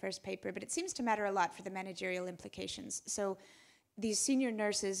already the first paper, but it seems to matter a lot for the managerial implications. So these senior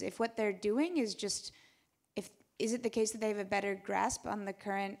nurses, if what they're doing is just, is it the case that they have a better grasp on the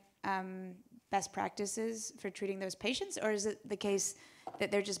current best practices for treating those patients, or is it the case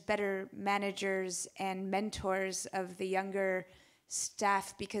that they're just better managers and mentors of the younger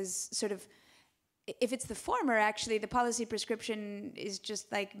staff? Because sort of, if it's the former, actually, the policy prescription is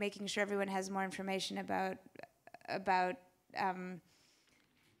just like making sure everyone has more information about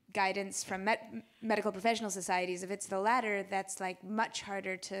guidance from medical professional societies. If it's the latter, that's like much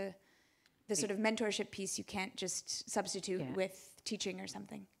harder to, the sort of mentorship piece you can't just substitute with teaching or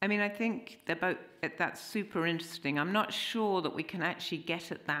something. I mean, I think that's super interesting. I'm not sure that we can actually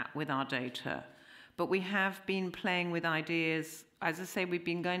get at that with our data, but we have been playing with ideas. As I say, we've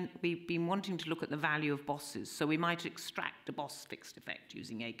been wanting to look at the value of bosses. So we might extract a boss fixed effect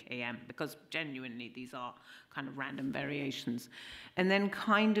using AKM, because genuinely these are kind of random variations, and then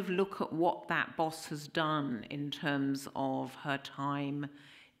kind of look at what that boss has done in terms of her time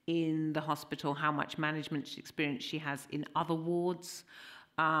in the hospital, how much management experience she has in other wards,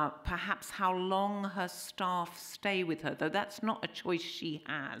 perhaps how long her staff stay with her, though that's not a choice she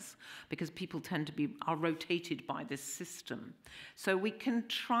has, because people tend to are rotated by this system. So we can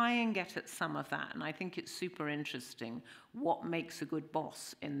try and get at some of that, and I think it's super interesting what makes a good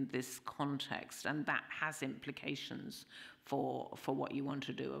boss in this context, and that has implications for what you want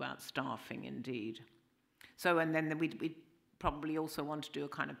to do about staffing, indeed. So, and then we probably also want to do a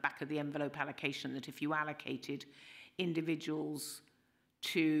kind of back-of-the-envelope allocation, that if you allocated individuals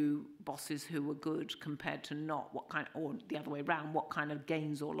to bosses who were good compared to not? What kind, or the other way around, what kind of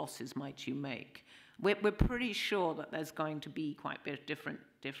gains or losses might you make? We're pretty sure that there's going to be quite a bit of different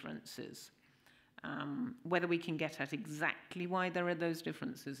differences. Whether we can get at exactly why there are those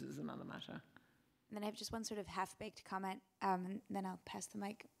differences is another matter. And then I have just one sort of half-baked comment, and then I'll pass the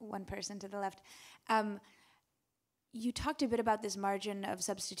mic one person to the left. You talked a bit about this margin of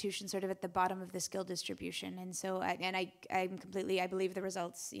substitution sort of at the bottom of the skill distribution. And so, I believe the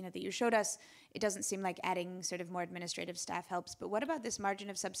results, that you showed us. It doesn't seem like adding sort of more administrative staff helps. But what about this margin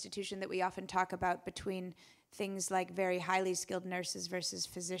of substitution that we often talk about between things like very highly skilled nurses versus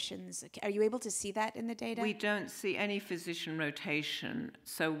physicians? Are you able to see that in the data? We don't see any physician rotation,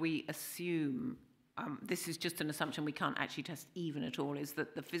 so we assume, this is just an assumption, we can't actually test even at all, is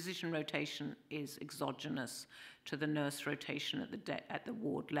that the physician rotation is exogenous to the nurse rotation at the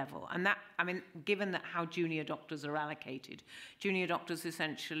ward level. And that, given that how junior doctors are allocated, junior doctors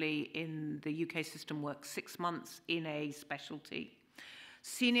essentially in the UK system work 6 months in a specialty.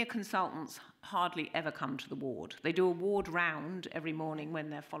 Senior consultants hardly ever come to the ward. They do a ward round every morning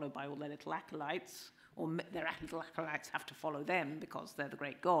when they're followed by all their little acolytes, or their little acolytes have to follow them because they're the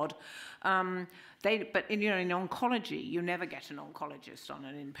great god. But in oncology, you never get an oncologist on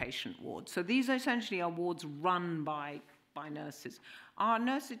an inpatient ward. So these essentially are wards run by nurses. Our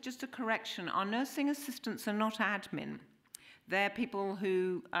nurses, just a correction, our nursing assistants are not admin. They're people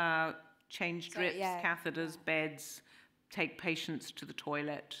who change drips, catheters, beds, take patients to the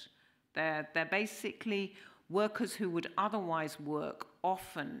toilet. They're basically workers who would otherwise work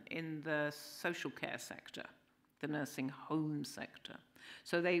often in the social care sector, the nursing home sector.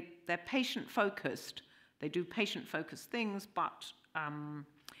 So they're patient-focused. They do patient-focused things, but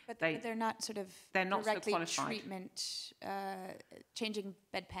they're not sort of they're not directly so qualified. Treatment. Changing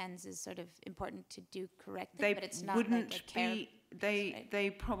bedpans is sort of important to do correctly, but it's not like a care.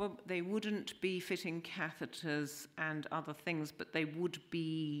 They wouldn't be fitting catheters and other things, but they would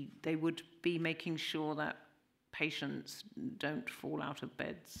be making sure that patients don't fall out of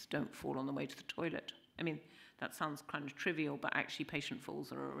beds, don't fall on the way to the toilet. That sounds kind of trivial, but actually patient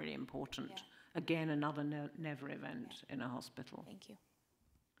falls are really important. Yeah. Again, another never event in a hospital. Thank you.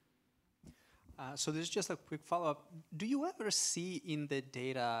 So this is just a quick follow-up. Do you ever see in the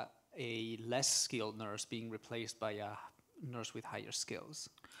data a less skilled nurse being replaced by a nurse with higher skills?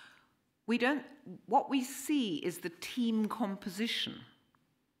 We don't. What we see is the team composition.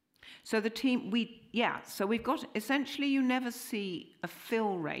 So the team, so we've got, essentially you never see a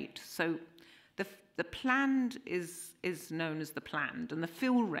fill rate. So the planned is known as the planned, and the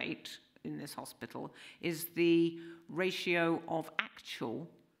fill rate in this hospital is the ratio of actual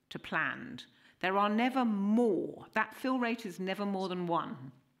to planned. There are never more. That fill rate is never more than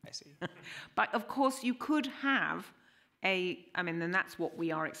 1. I see. But of course you could have and that's what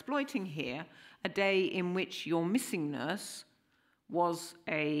we are exploiting here, a day in which your missing nurse was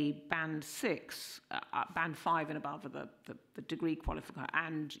a band 6, band 5 and above of the degree qualifier,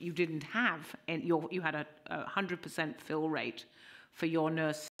 and you didn't have, you had a 100% fill rate for your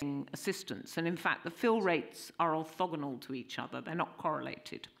nursing assistants. And in fact, the fill rates are orthogonal to each other. They're not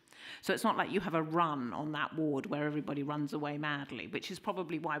correlated. So it's not like you have a run on that ward where everybody runs away madly, which is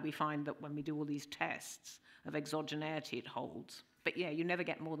probably why we find that when we do all these tests of exogeneity, it holds. But yeah, you never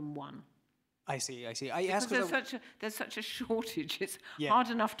get more than 1. I see. There's such a shortage. It's hard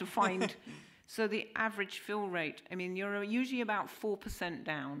enough to find. So the average fill rate, you're usually about 4%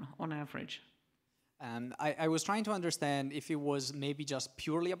 down on average. I was trying to understand if it was maybe just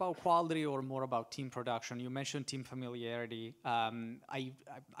purely about quality or more about team production. You mentioned team familiarity.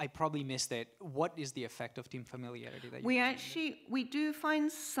 I probably missed it. What is the effect of team familiarity that we do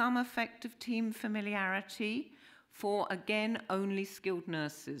find some effect of team familiarity for, again, only skilled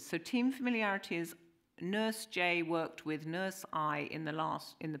nurses. So team familiarity is Nurse J worked with Nurse I in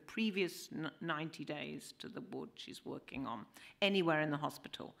the previous 90 days to the ward she's working on, anywhere in the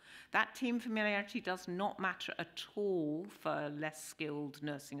hospital. That team familiarity does not matter at all for less skilled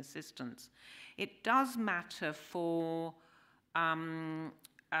nursing assistants. It does matter for the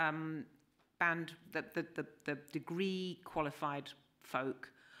degree qualified folk,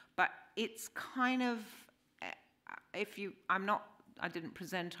 but it's kind of, I didn't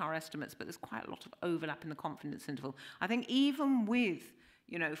present our estimates, but there's quite a lot of overlap in the confidence interval. I think even with,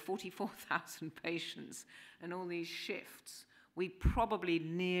 44,000 patients and all these shifts, we probably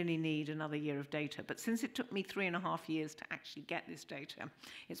nearly need another year of data. But since it took me 3.5 years to actually get this data,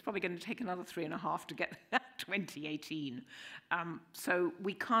 it's probably going to take another 3.5 to get 2018. So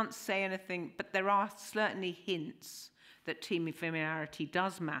we can't say anything, but there are certainly hints that team familiarity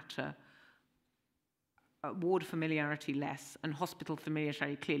does matter. ward familiarity less, and hospital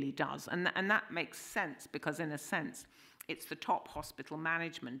familiarity clearly does. And that makes sense because, in a sense, it's the top hospital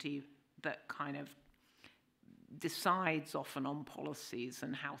management that kind of decides often on policies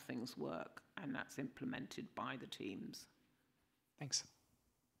and how things work, and that's implemented by the teams. Thanks.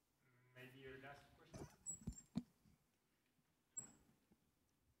 Maybe your last question?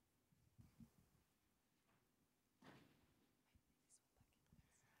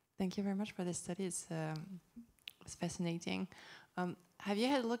 Thank you very much for this study. It's fascinating. Have you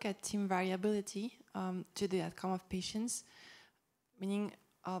had a look at team variability to the outcome of patients? Meaning,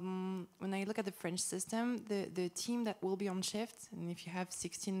 when I look at the French system, the team that will be on shift, and if you have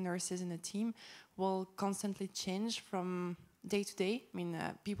 16 nurses in a team, will constantly change from day to day. I mean,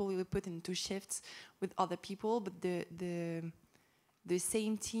 people will be put into shifts with other people, but the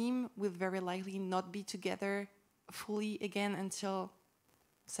same team will very likely not be together fully again until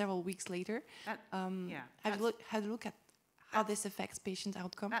several weeks later. Yeah, have you looked at how this affects patient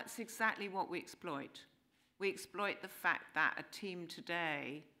outcome? That's exactly what we exploit. We exploit the fact that a team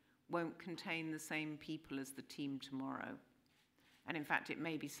today won't contain the same people as the team tomorrow. And in fact, it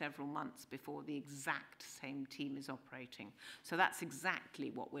may be several months before the exact same team is operating. So that's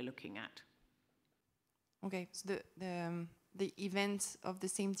exactly what we're looking at. Okay, so the event of the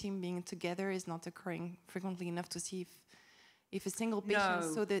same team being together is not occurring frequently enough to see if a single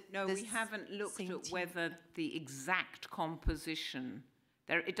patient... No, we haven't looked at whether the exact composition...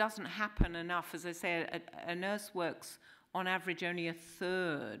 It doesn't happen enough. As I say, a nurse works on average only a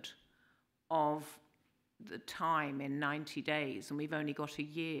third of the time in 90 days, and we've only got a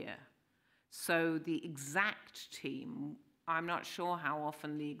year. So the exact team, I'm not sure how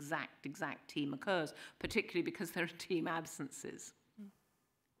often the exact team occurs, particularly because there are team absences.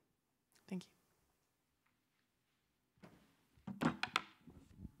 Thank you.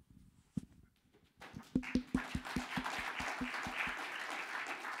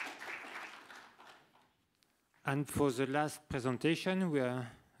 And for the last presentation,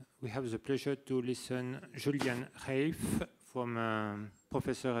 we have the pleasure to listen Julian Reif, from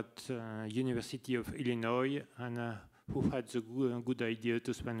professor at University of Illinois, and who had the good idea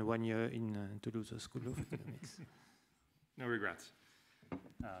to spend 1 year in Toulouse School of Economics. No regrets.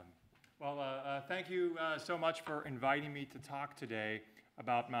 Thank you so much for inviting me to talk today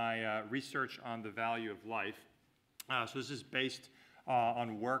about my research on the value of life. So this is based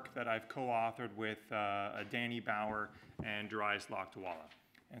on work that I've co-authored with Danny Bauer and Darius Lakdawala.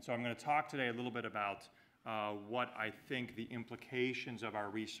 And so I'm going to talk today a little bit about what I think the implications of our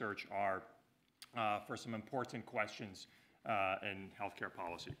research are for some important questions in healthcare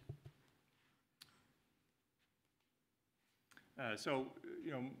policy.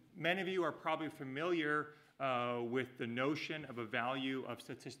 Many of you are probably familiar with the notion of a value of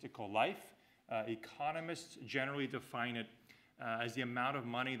statistical life. Economists generally define it as the amount of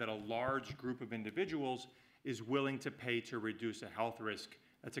money that a large group of individuals is willing to pay to reduce a health risk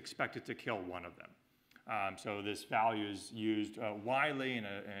that's expected to kill one of them. So this value is used widely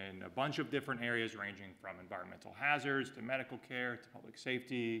in a bunch of different areas, ranging from environmental hazards to medical care to public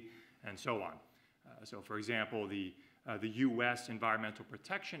safety and so on. So for example, the US Environmental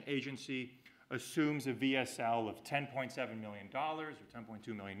Protection Agency assumes a VSL of $10.7 million or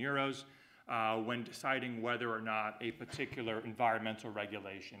 10.2 million euros when deciding whether or not a particular environmental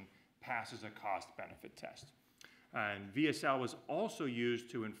regulation passes a cost-benefit test. And VSL was also used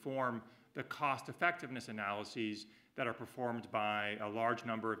to inform the cost-effectiveness analyses that are performed by a large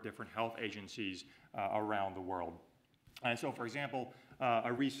number of different health agencies around the world. And so, for example,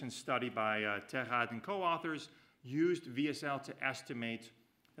 a recent study by Terrade and co-authors used VSL to estimate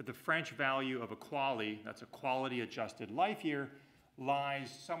that the French value of a QALY, that's a quality-adjusted life year,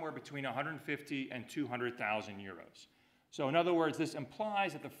 lies somewhere between 150 and 200,000 euros. So in other words, this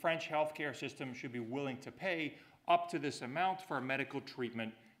implies that the French healthcare system should be willing to pay up to this amount for a medical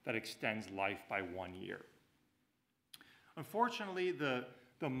treatment that extends life by 1 year. Unfortunately,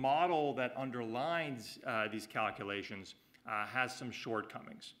 the model that underlines these calculations has some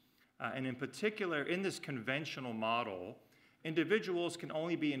shortcomings. And in particular, in this conventional model, individuals can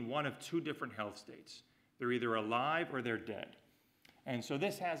only be in one of two different health states. They're either alive or they're dead. And so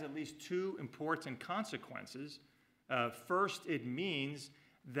this has at least two important consequences. First, it means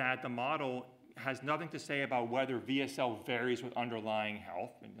that the model has nothing to say about whether VSL varies with underlying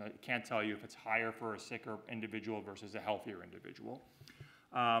health. And it can't tell you if it's higher for a sicker individual versus a healthier individual.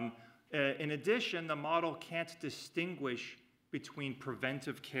 In addition, the model can't distinguish between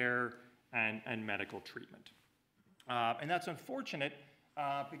preventive care and medical treatment. And that's unfortunate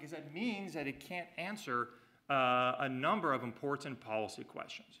because that means that it can't answer a number of important policy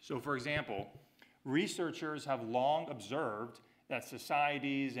questions. So for example, researchers have long observed that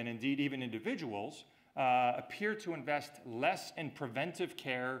societies and indeed even individuals appear to invest less in preventive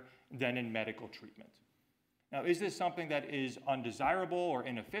care than in medical treatment. Now, is this something that is undesirable or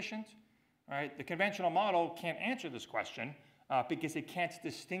inefficient? All right, the conventional model can't answer this question because it can't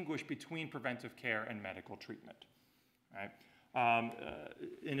distinguish between preventive care and medical treatment. Right?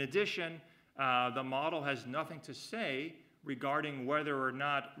 In addition, the model has nothing to say regarding whether or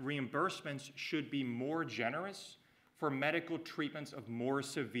not reimbursements should be more generous for medical treatments of more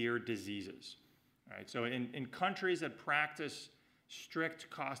severe diseases. Right? So in countries that practice strict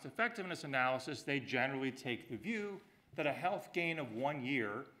cost effectiveness analysis, they generally take the view that a health gain of 1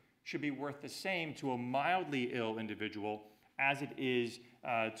 year should be worth the same to a mildly ill individual as it is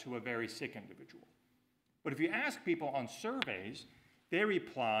to a very sick individual. But if you ask people on surveys, they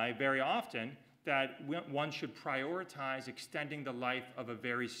reply very often that one should prioritize extending the life of a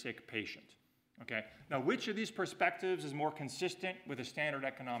very sick patient. Okay? Now, which of these perspectives is more consistent with a standard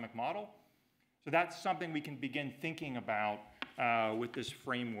economic model? So that's something we can begin thinking about with this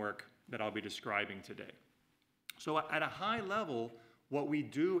framework that I'll be describing today. So at a high level, what we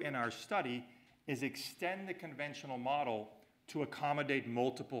do in our study is extend the conventional model to accommodate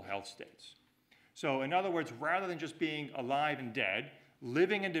multiple health states. So in other words, rather than just being alive and dead,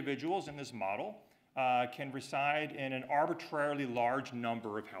 living individuals in this model can reside in an arbitrarily large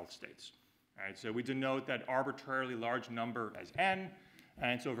number of health states. All right, so we denote that arbitrarily large number as n,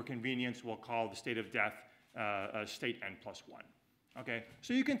 and so for convenience, we'll call the state of death state n plus 1. Okay,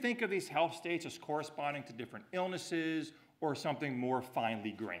 so you can think of these health states as corresponding to different illnesses or something more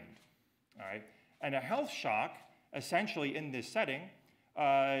finely grained. All right, and a health shock, essentially in this setting,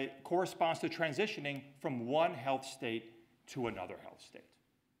 corresponds to transitioning from one health state to another health state.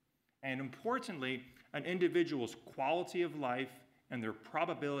 And importantly, an individual's quality of life and their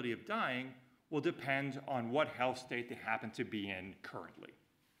probability of dying will depend on what health state they happen to be in currently.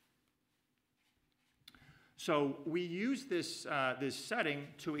 So we use this setting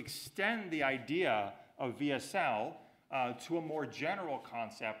to extend the idea of VSL to a more general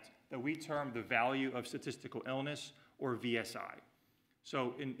concept that we term the value of statistical illness, or VSI.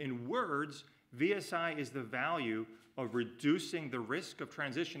 So in words, VSI is the value of reducing the risk of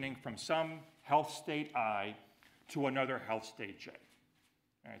transitioning from some health state I to another health state J.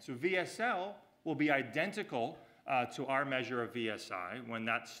 All right, so VSL will be identical to our measure of VSI when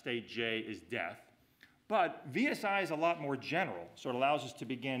that state J is death. But VSI is a lot more general, so it allows us to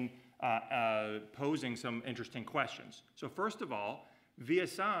begin posing some interesting questions. So first of all,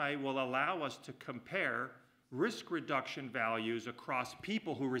 VSI will allow us to compare risk reduction values across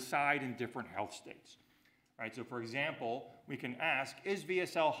people who reside in different health states. Right, so for example, we can ask, is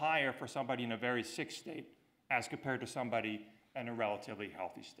VSL higher for somebody in a very sick state as compared to somebody in a relatively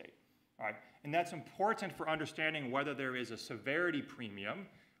healthy state? All right, and that's important for understanding whether there is a severity premium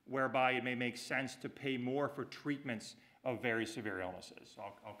whereby it may make sense to pay more for treatments of very severe illnesses. So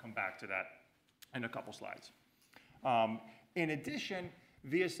I'll come back to that in a couple slides. In addition,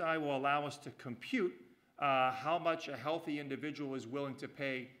 VSI will allow us to compute how much a healthy individual is willing to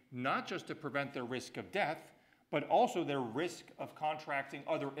pay, not just to prevent their risk of death, but also their risk of contracting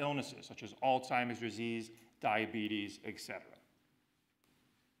other illnesses, such as Alzheimer's disease, diabetes, etc.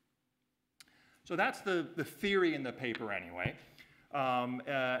 So that's the theory in the paper anyway.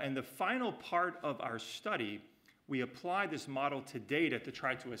 And the final part of our study, we apply this model to data to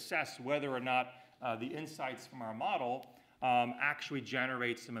try to assess whether or not the insights from our model actually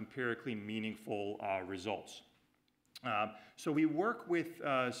generate some empirically meaningful results. So we work with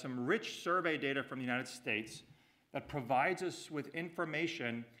some rich survey data from the United States that provides us with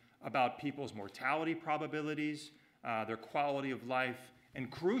information about people's mortality probabilities, their quality of life, and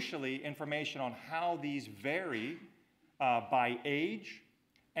crucially, information on how these vary by age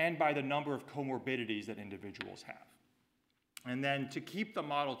and by the number of comorbidities that individuals have. And then to keep the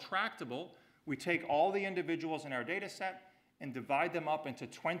model tractable, we take all the individuals in our data set and divide them up into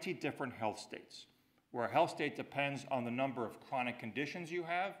 20 different health states, where a health state depends on the number of chronic conditions you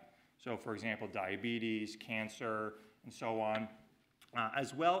have. So for example, diabetes, cancer, and so on,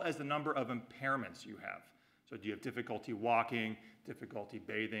 as well as the number of impairments you have. So do you have difficulty walking, difficulty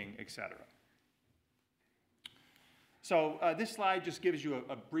bathing, etc. So this slide just gives you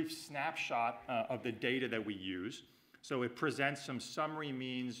a brief snapshot of the data that we use. So it presents some summary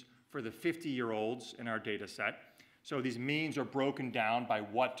means for the 50-year-olds in our data set. So these means are broken down by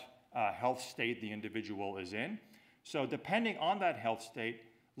what health state the individual is in. So depending on that health state,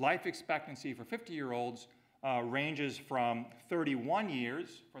 life expectancy for 50-year-olds ranges from 31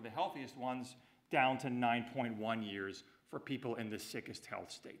 years for the healthiest ones down to 9.1 years for people in the sickest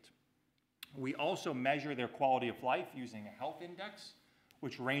health state. We also measure their quality of life using a health index,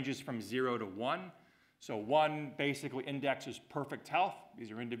 which ranges from 0 to 1. So 1 basically indexes perfect health.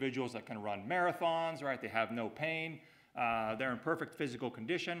 These are individuals that can run marathons, right? They have no pain. They're in perfect physical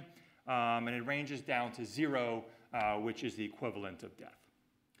condition. And it ranges down to 0, which is the equivalent of death.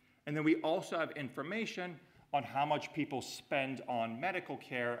 And then we also have information on how much people spend on medical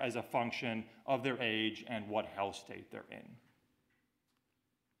care as a function of their age and what health state they're in.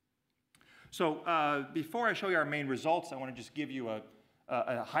 So before I show you our main results, I want to just give you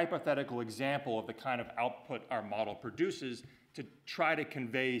a hypothetical example of the kind of output our model produces to try to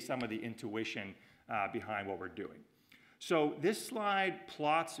convey some of the intuition behind what we're doing. So this slide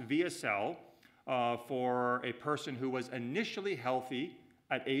plots VSL for a person who was initially healthy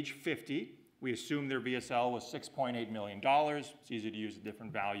at age 50. We assume their VSL was $6.8 million. It's easy to use a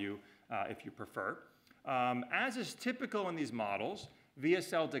different value if you prefer. As is typical in these models,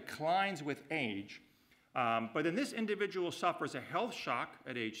 VSL declines with age, but then this individual suffers a health shock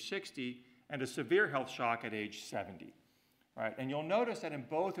at age 60 and a severe health shock at age 70. Right? And you'll notice that in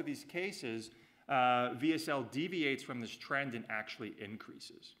both of these cases, VSL deviates from this trend and actually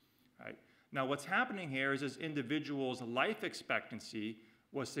increases. Right? Now, what's happening here is this individual's life expectancy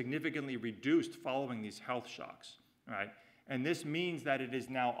was significantly reduced following these health shocks. Right? And this means that it is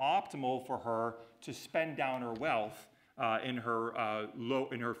now optimal for her to spend down her wealth in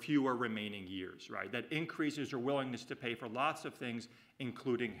her fewer remaining years, right? That increases her willingness to pay for lots of things,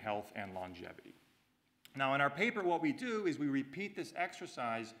 including health and longevity. Now, in our paper, what we do is we repeat this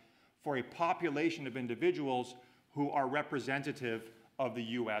exercise for a population of individuals who are representative of the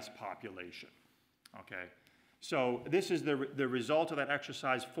US population, okay? So this is the result of that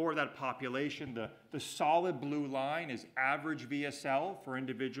exercise for that population. The solid blue line is average VSL for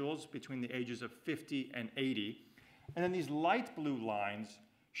individuals between the ages of 50 and 80. And then these light blue lines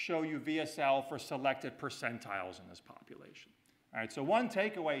show you VSL for selected percentiles in this population. All right, so one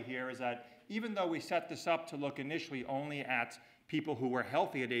takeaway here is that even though we set this up to look initially only at people who were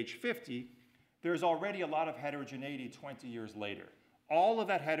healthy at age 50, there's already a lot of heterogeneity 20 years later. All of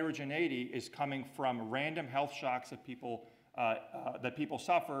that heterogeneity is coming from random health shocks that people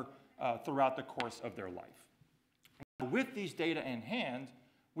suffer throughout the course of their life. With these data in hand,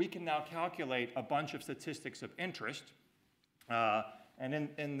 we can now calculate a bunch of statistics of interest.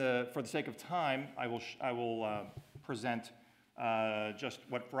 And for the sake of time, I will present just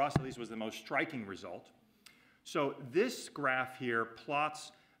what for us at least was the most striking result. So this graph here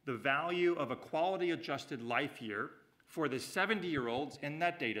plots the value of a quality-adjusted life year for the 70-year-olds in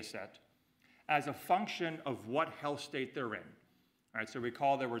that data set as a function of what health state they're in. All right, so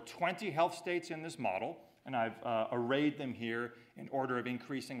recall there were 20 health states in this model, and I've arrayed them here in order of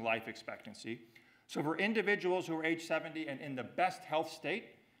increasing life expectancy. So for individuals who are age 70 and in the best health state,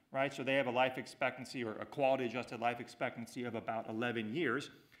 right, so they have a life expectancy or a quality-adjusted life expectancy of about 11 years,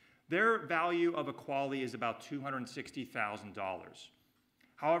 their value of equality is about $260,000.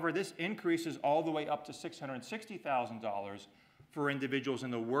 However, this increases all the way up to $660,000 for individuals in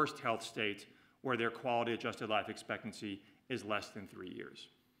the worst health state where their quality-adjusted life expectancy is less than 3 years.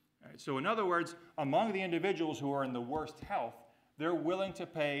 All right, so in other words, among the individuals who are in the worst health, they're willing to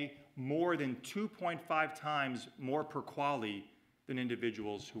pay more than 2.5 times more per quality than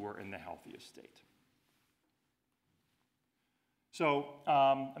individuals who are in the healthiest state. So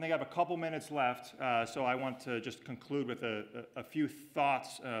I think I have a couple minutes left, so I want to just conclude with a few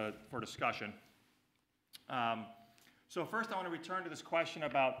thoughts for discussion. So first I want to return to this question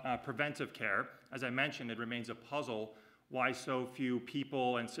about preventive care. As I mentioned, it remains a puzzle why so few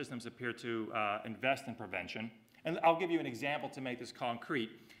people and systems appear to invest in prevention. And I'll give you an example to make this concrete.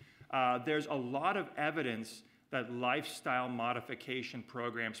 There's a lot of evidence that lifestyle modification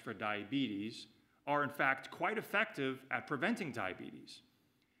programs for diabetes are in fact quite effective at preventing diabetes.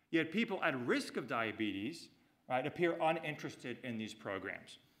 Yet people at risk of diabetes, right, appear uninterested in these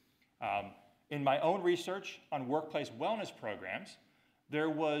programs. In my own research on workplace wellness programs, there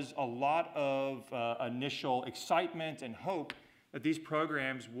was a lot of initial excitement and hope that these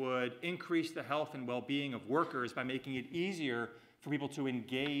programs would increase the health and well-being of workers by making it easier for people to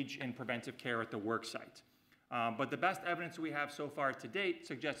engage in preventive care at the work site. But the best evidence we have so far to date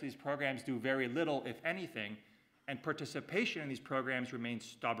suggests these programs do very little, if anything, and participation in these programs remains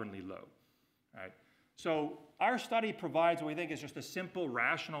stubbornly low. Right? So our study provides what we think is just a simple,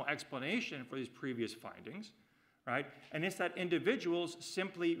 rational explanation for these previous findings, right? And it's that individuals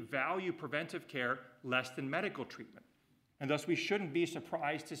simply value preventive care less than medical treatment. And thus we shouldn't be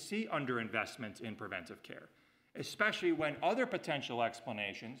surprised to see underinvestment in preventive care, especially when other potential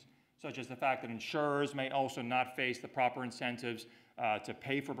explanations, such as the fact that insurers may also not face the proper incentives to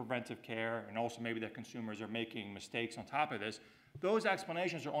pay for preventive care, and also maybe that consumers are making mistakes on top of this, those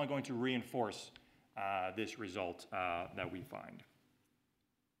explanations are only going to reinforce this result that we find.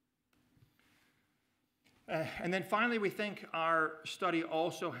 And then finally, we think our study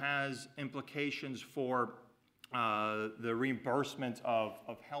also has implications for the reimbursement of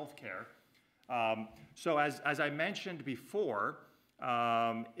healthcare. So as I mentioned before,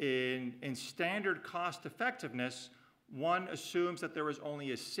 in standard cost effectiveness, one assumes that there is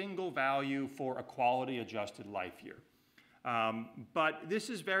only a single value for a quality adjusted life year. But this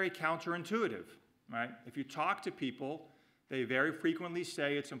is very counterintuitive, right? If you talk to people, they very frequently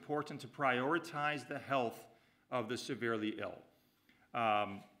say it's important to prioritize the health of the severely ill.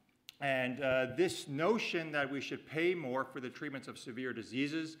 This notion that we should pay more for the treatments of severe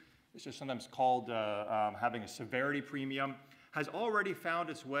diseases, this is sometimes called having a severity premium, has already found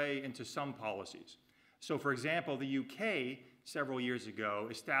its way into some policies. So for example, the UK several years ago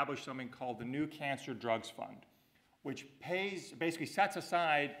established something called the New Cancer Drugs Fund, which basically sets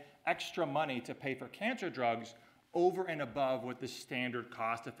aside extra money to pay for cancer drugs over and above what the standard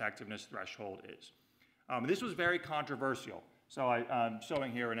cost effectiveness threshold is. This was very controversial. So I'm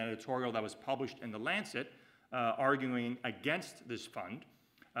showing here an editorial that was published in The Lancet arguing against this fund.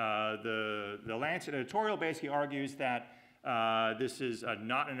 The Lancet editorial basically argues that this is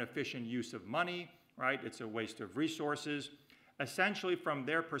not an efficient use of money, right? It's a waste of resources. Essentially, from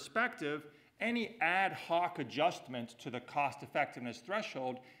their perspective, any ad hoc adjustment to the cost effectiveness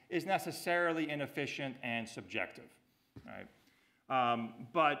threshold is necessarily inefficient and subjective, right?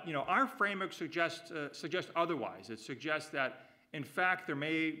 But our framework suggests otherwise. It suggests that, in fact, there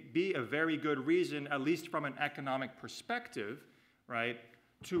may be a very good reason, at least from an economic perspective, right,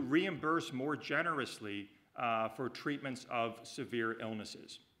 to reimburse more generously for treatments of severe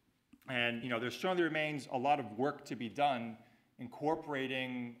illnesses. And there certainly remains a lot of work to be done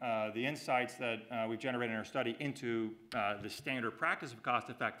incorporating the insights that we've generated in our study into the standard practice of cost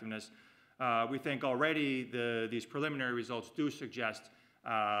effectiveness. We think already these preliminary results do suggest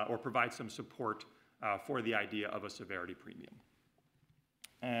or provide some support for the idea of a severity premium.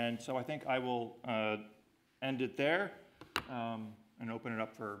 And so I think I will end it there and open it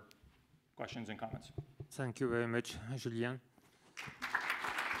up for questions and comments. Thank you very much, Julien.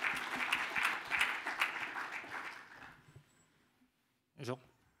 Jean?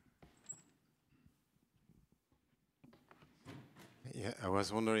 Yeah, I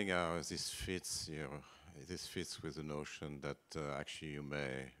was wondering how this fits with the notion that actually you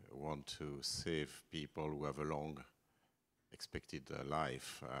may want to save people who have a long expected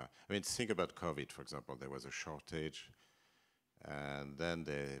life. I mean, think about COVID, for example. There was a shortage, and then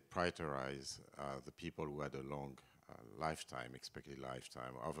they prioritize the people who had a long expected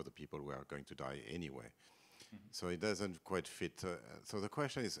lifetime, over the people who are going to die anyway. Mm-hmm. So it doesn't quite fit. So the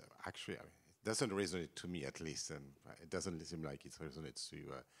question is actually, it doesn't resonate to me at least, and it doesn't seem like it resonates to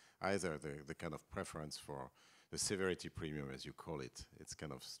you either, the kind of preference for the severity premium, as you call it. It's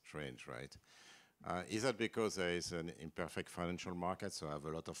kind of strange, right? Is that because there is an imperfect financial market, so I have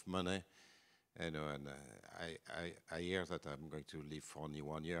a lot of money, and I hear that I'm going to live for only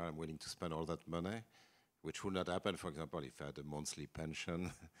 1 year, I'm willing to spend all that money, which would not happen, for example, if I had a monthly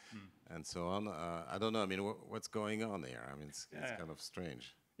pension and so on. I don't know, I mean, what's going on here? I mean, it's kind of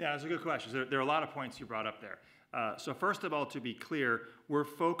strange. Yeah, that's a good question. There are a lot of points you brought up there. So first of all, to be clear, we're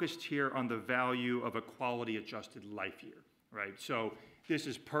focused here on the value of a quality adjusted life year, right? So this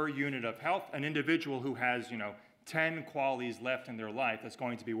is per unit of health. An individual who has, 10 qualities left in their life, that's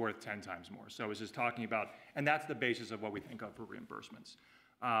going to be worth 10 times more. So this is talking about, and that's the basis of what we think of for reimbursements.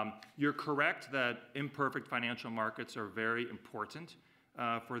 You're correct that imperfect financial markets are very important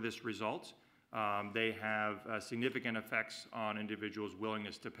for this result. They have significant effects on individuals'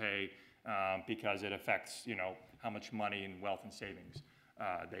 willingness to pay because it affects, how much money and wealth and savings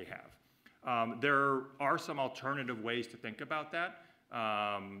they have. There are some alternative ways to think about that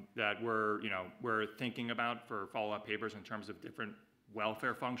that we're thinking about for follow-up papers in terms of different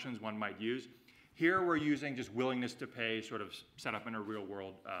welfare functions one might use. Here we're using just willingness to pay sort of set up in a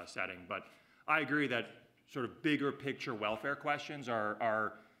real-world setting. But I agree that sort of bigger picture welfare questions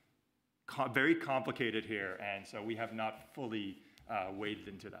are very complicated here, and so we have not fully waded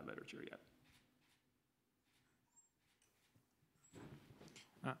into that literature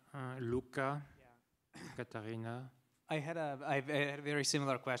yet. Luca, Katarina. I had a very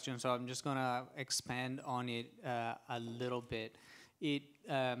similar question, so I'm just going to expand on it a little bit. It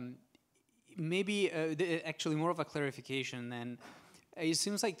maybe actually more of a clarification then. It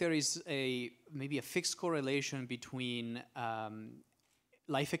seems like there is maybe a fixed correlation between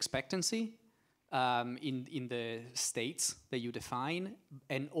life expectancy in the states that you define,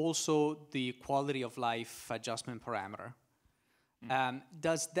 and also the quality of life adjustment parameter.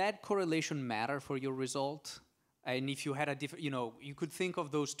 Does that correlation matter for your result? And if you had a different, you could think of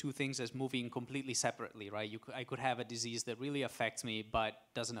those two things as moving completely separately, right? I could have a disease that really affects me, but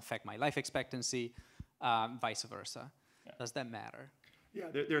doesn't affect my life expectancy, vice versa. Yeah. Does that matter? Yeah,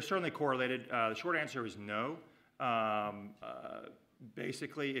 they're certainly correlated. The short answer is no.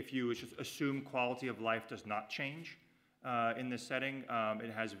 Basically, if you just assume quality of life does not change in this setting,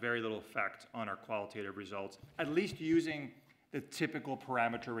 it has very little effect on our qualitative results, at least using the typical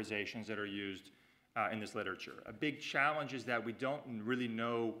parameterizations that are used in this literature. A big challenge is that we don't really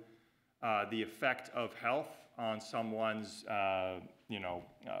know the effect of health on someone's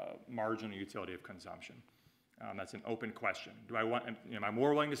marginal utility of consumption. That's an open question. Am I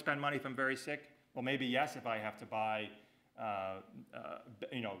more willing to spend money if I'm very sick? Well, maybe yes, if I have to buy I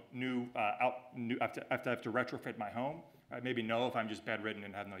have to retrofit my home. Right? Maybe no if I'm just bedridden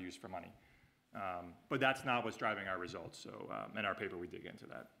and have no use for money. But that's not what's driving our results. So in our paper, we dig into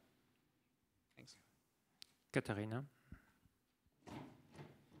that. Thanks. Katharina.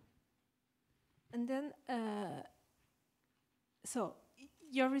 And then, so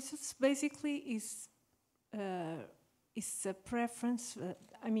your research basically is a preference.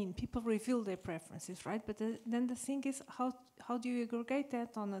 I mean, people reveal their preferences, right? But then the thing is, how do you aggregate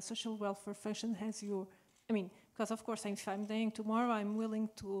that on a social welfare function? Because of course, if I'm dying tomorrow, I'm willing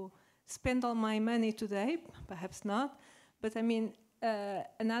to spend all my money today, perhaps not. But I mean,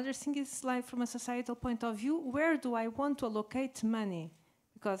 another thing is, like, from a societal point of view, where do I want to allocate money?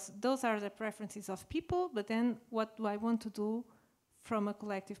 Because those are the preferences of people, but then what do I want to do from a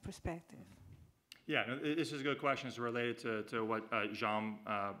collective perspective? Yeah, no, this is a good question. It's related to what Jean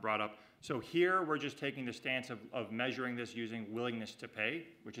brought up. So here we're just taking the stance of measuring this using willingness to pay,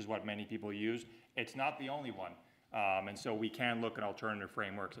 which is what many people use. It's not the only one. And so we can look at alternative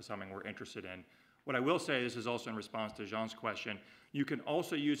frameworks as something we're interested in. What I will say, this is also in response to Jean's question, you can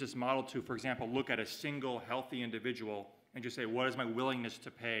also use this model to, for example, look at a single healthy individual and just say, what is my willingness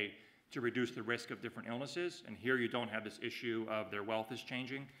to pay to reduce the risk of different illnesses? And here you don't have this issue of their wealth is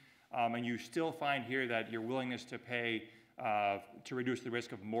changing. And you still find here that your willingness to pay to reduce the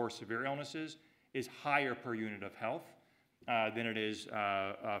risk of more severe illnesses is higher per unit of health than it is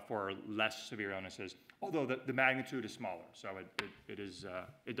for less severe illnesses, although the magnitude is smaller, so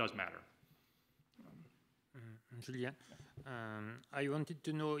it does matter. Julien, I wanted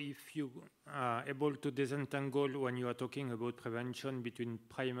to know if you are able to disentangle when you are talking about prevention between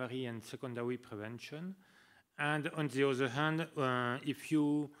primary and secondary prevention, and on the other hand, if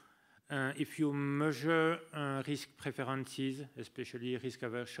you measure risk preferences, especially risk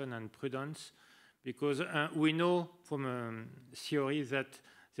aversion and prudence, because we know from theory that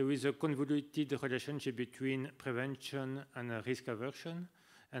there is a convoluted relationship between prevention and risk aversion,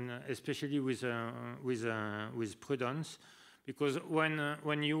 and especially with prudence, because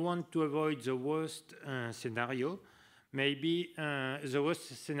when you want to avoid the worst scenario, maybe the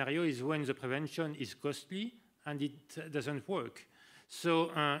worst scenario is when the prevention is costly and it doesn't work.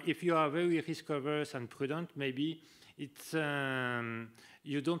 So if you are very risk-averse and prudent, maybe it's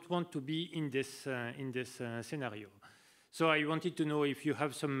you don't want to be in this scenario. So I wanted to know if you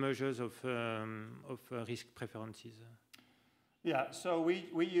have some measures of risk preferences. Yeah, so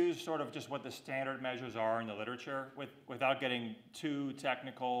we use sort of just what the standard measures are in the literature without getting too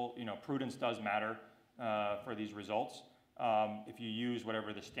technical. Prudence does matter for these results. If you use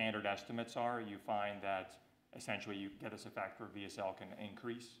whatever the standard estimates are, you find that essentially you get this effect where VSL can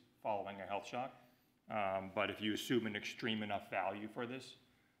increase following a health shock. But if you assume an extreme enough value for this,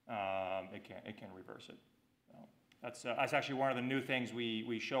 it can reverse it. So that's actually one of the new things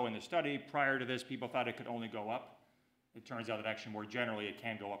we show in the study. Prior to this, people thought it could only go up. It turns out that actually more generally it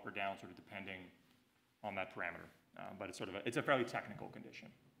can go up or down, sort of depending on that parameter. But it's a fairly technical condition.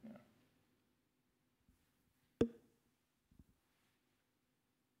 Yeah.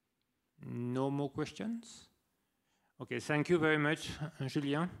 No more questions? Okay, thank you very much,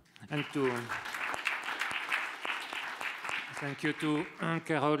 Julien, and thank you to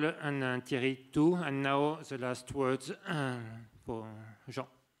Carole and Thierry too. And now the last words for Jean.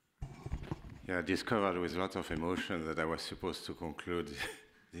 Yeah, I discovered with a lot of emotion that I was supposed to conclude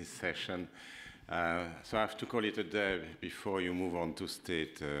this session. So I have to call it a day before you move on to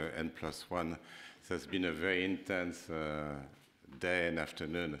state N+1. So it's been a very intense day and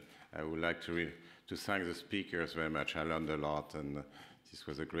afternoon. I would like to thank the speakers very much. I learned a lot, and this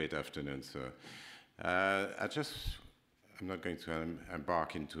was a great afternoon. So I'm not going to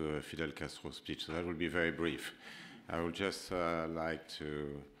embark into a Fidel Castro speech, so that will be very brief. I would just like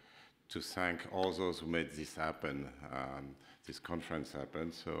to to thank all those who made this happen, this conference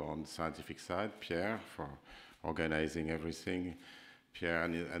happen. So on the scientific side, Pierre for organizing everything. Pierre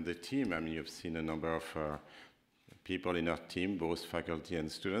and the team, I mean, you've seen a number of people in our team, both faculty and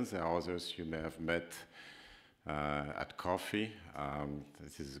students. There are others you may have met at coffee.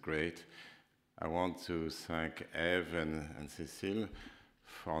 This is great. I want to thank Eve and Cécile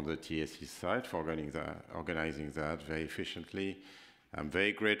on the TSE side for organizing that very efficiently. I'm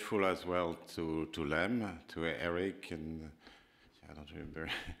very grateful as well to Lem, to Eric, and I don't remember,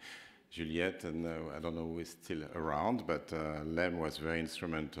 Juliette, and I don't know who is still around, but Lem was very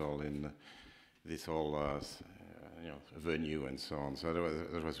instrumental in this whole venue and so on. So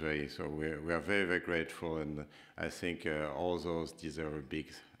that was very, so we are very, very grateful, and I think all those deserve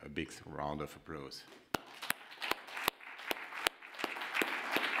a big round of applause.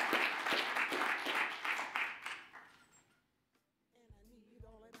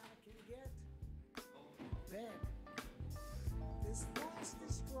 This force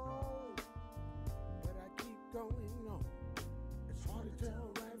is strong, but I keep going on. It's hard to tell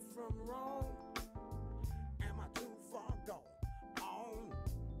right from wrong. Am I too far gone on?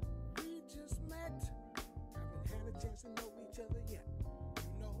 We just met, haven't had a chance to know each other yet.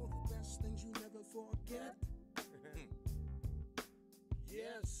 You know the best things you never forget.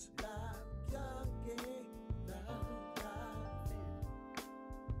 Yes.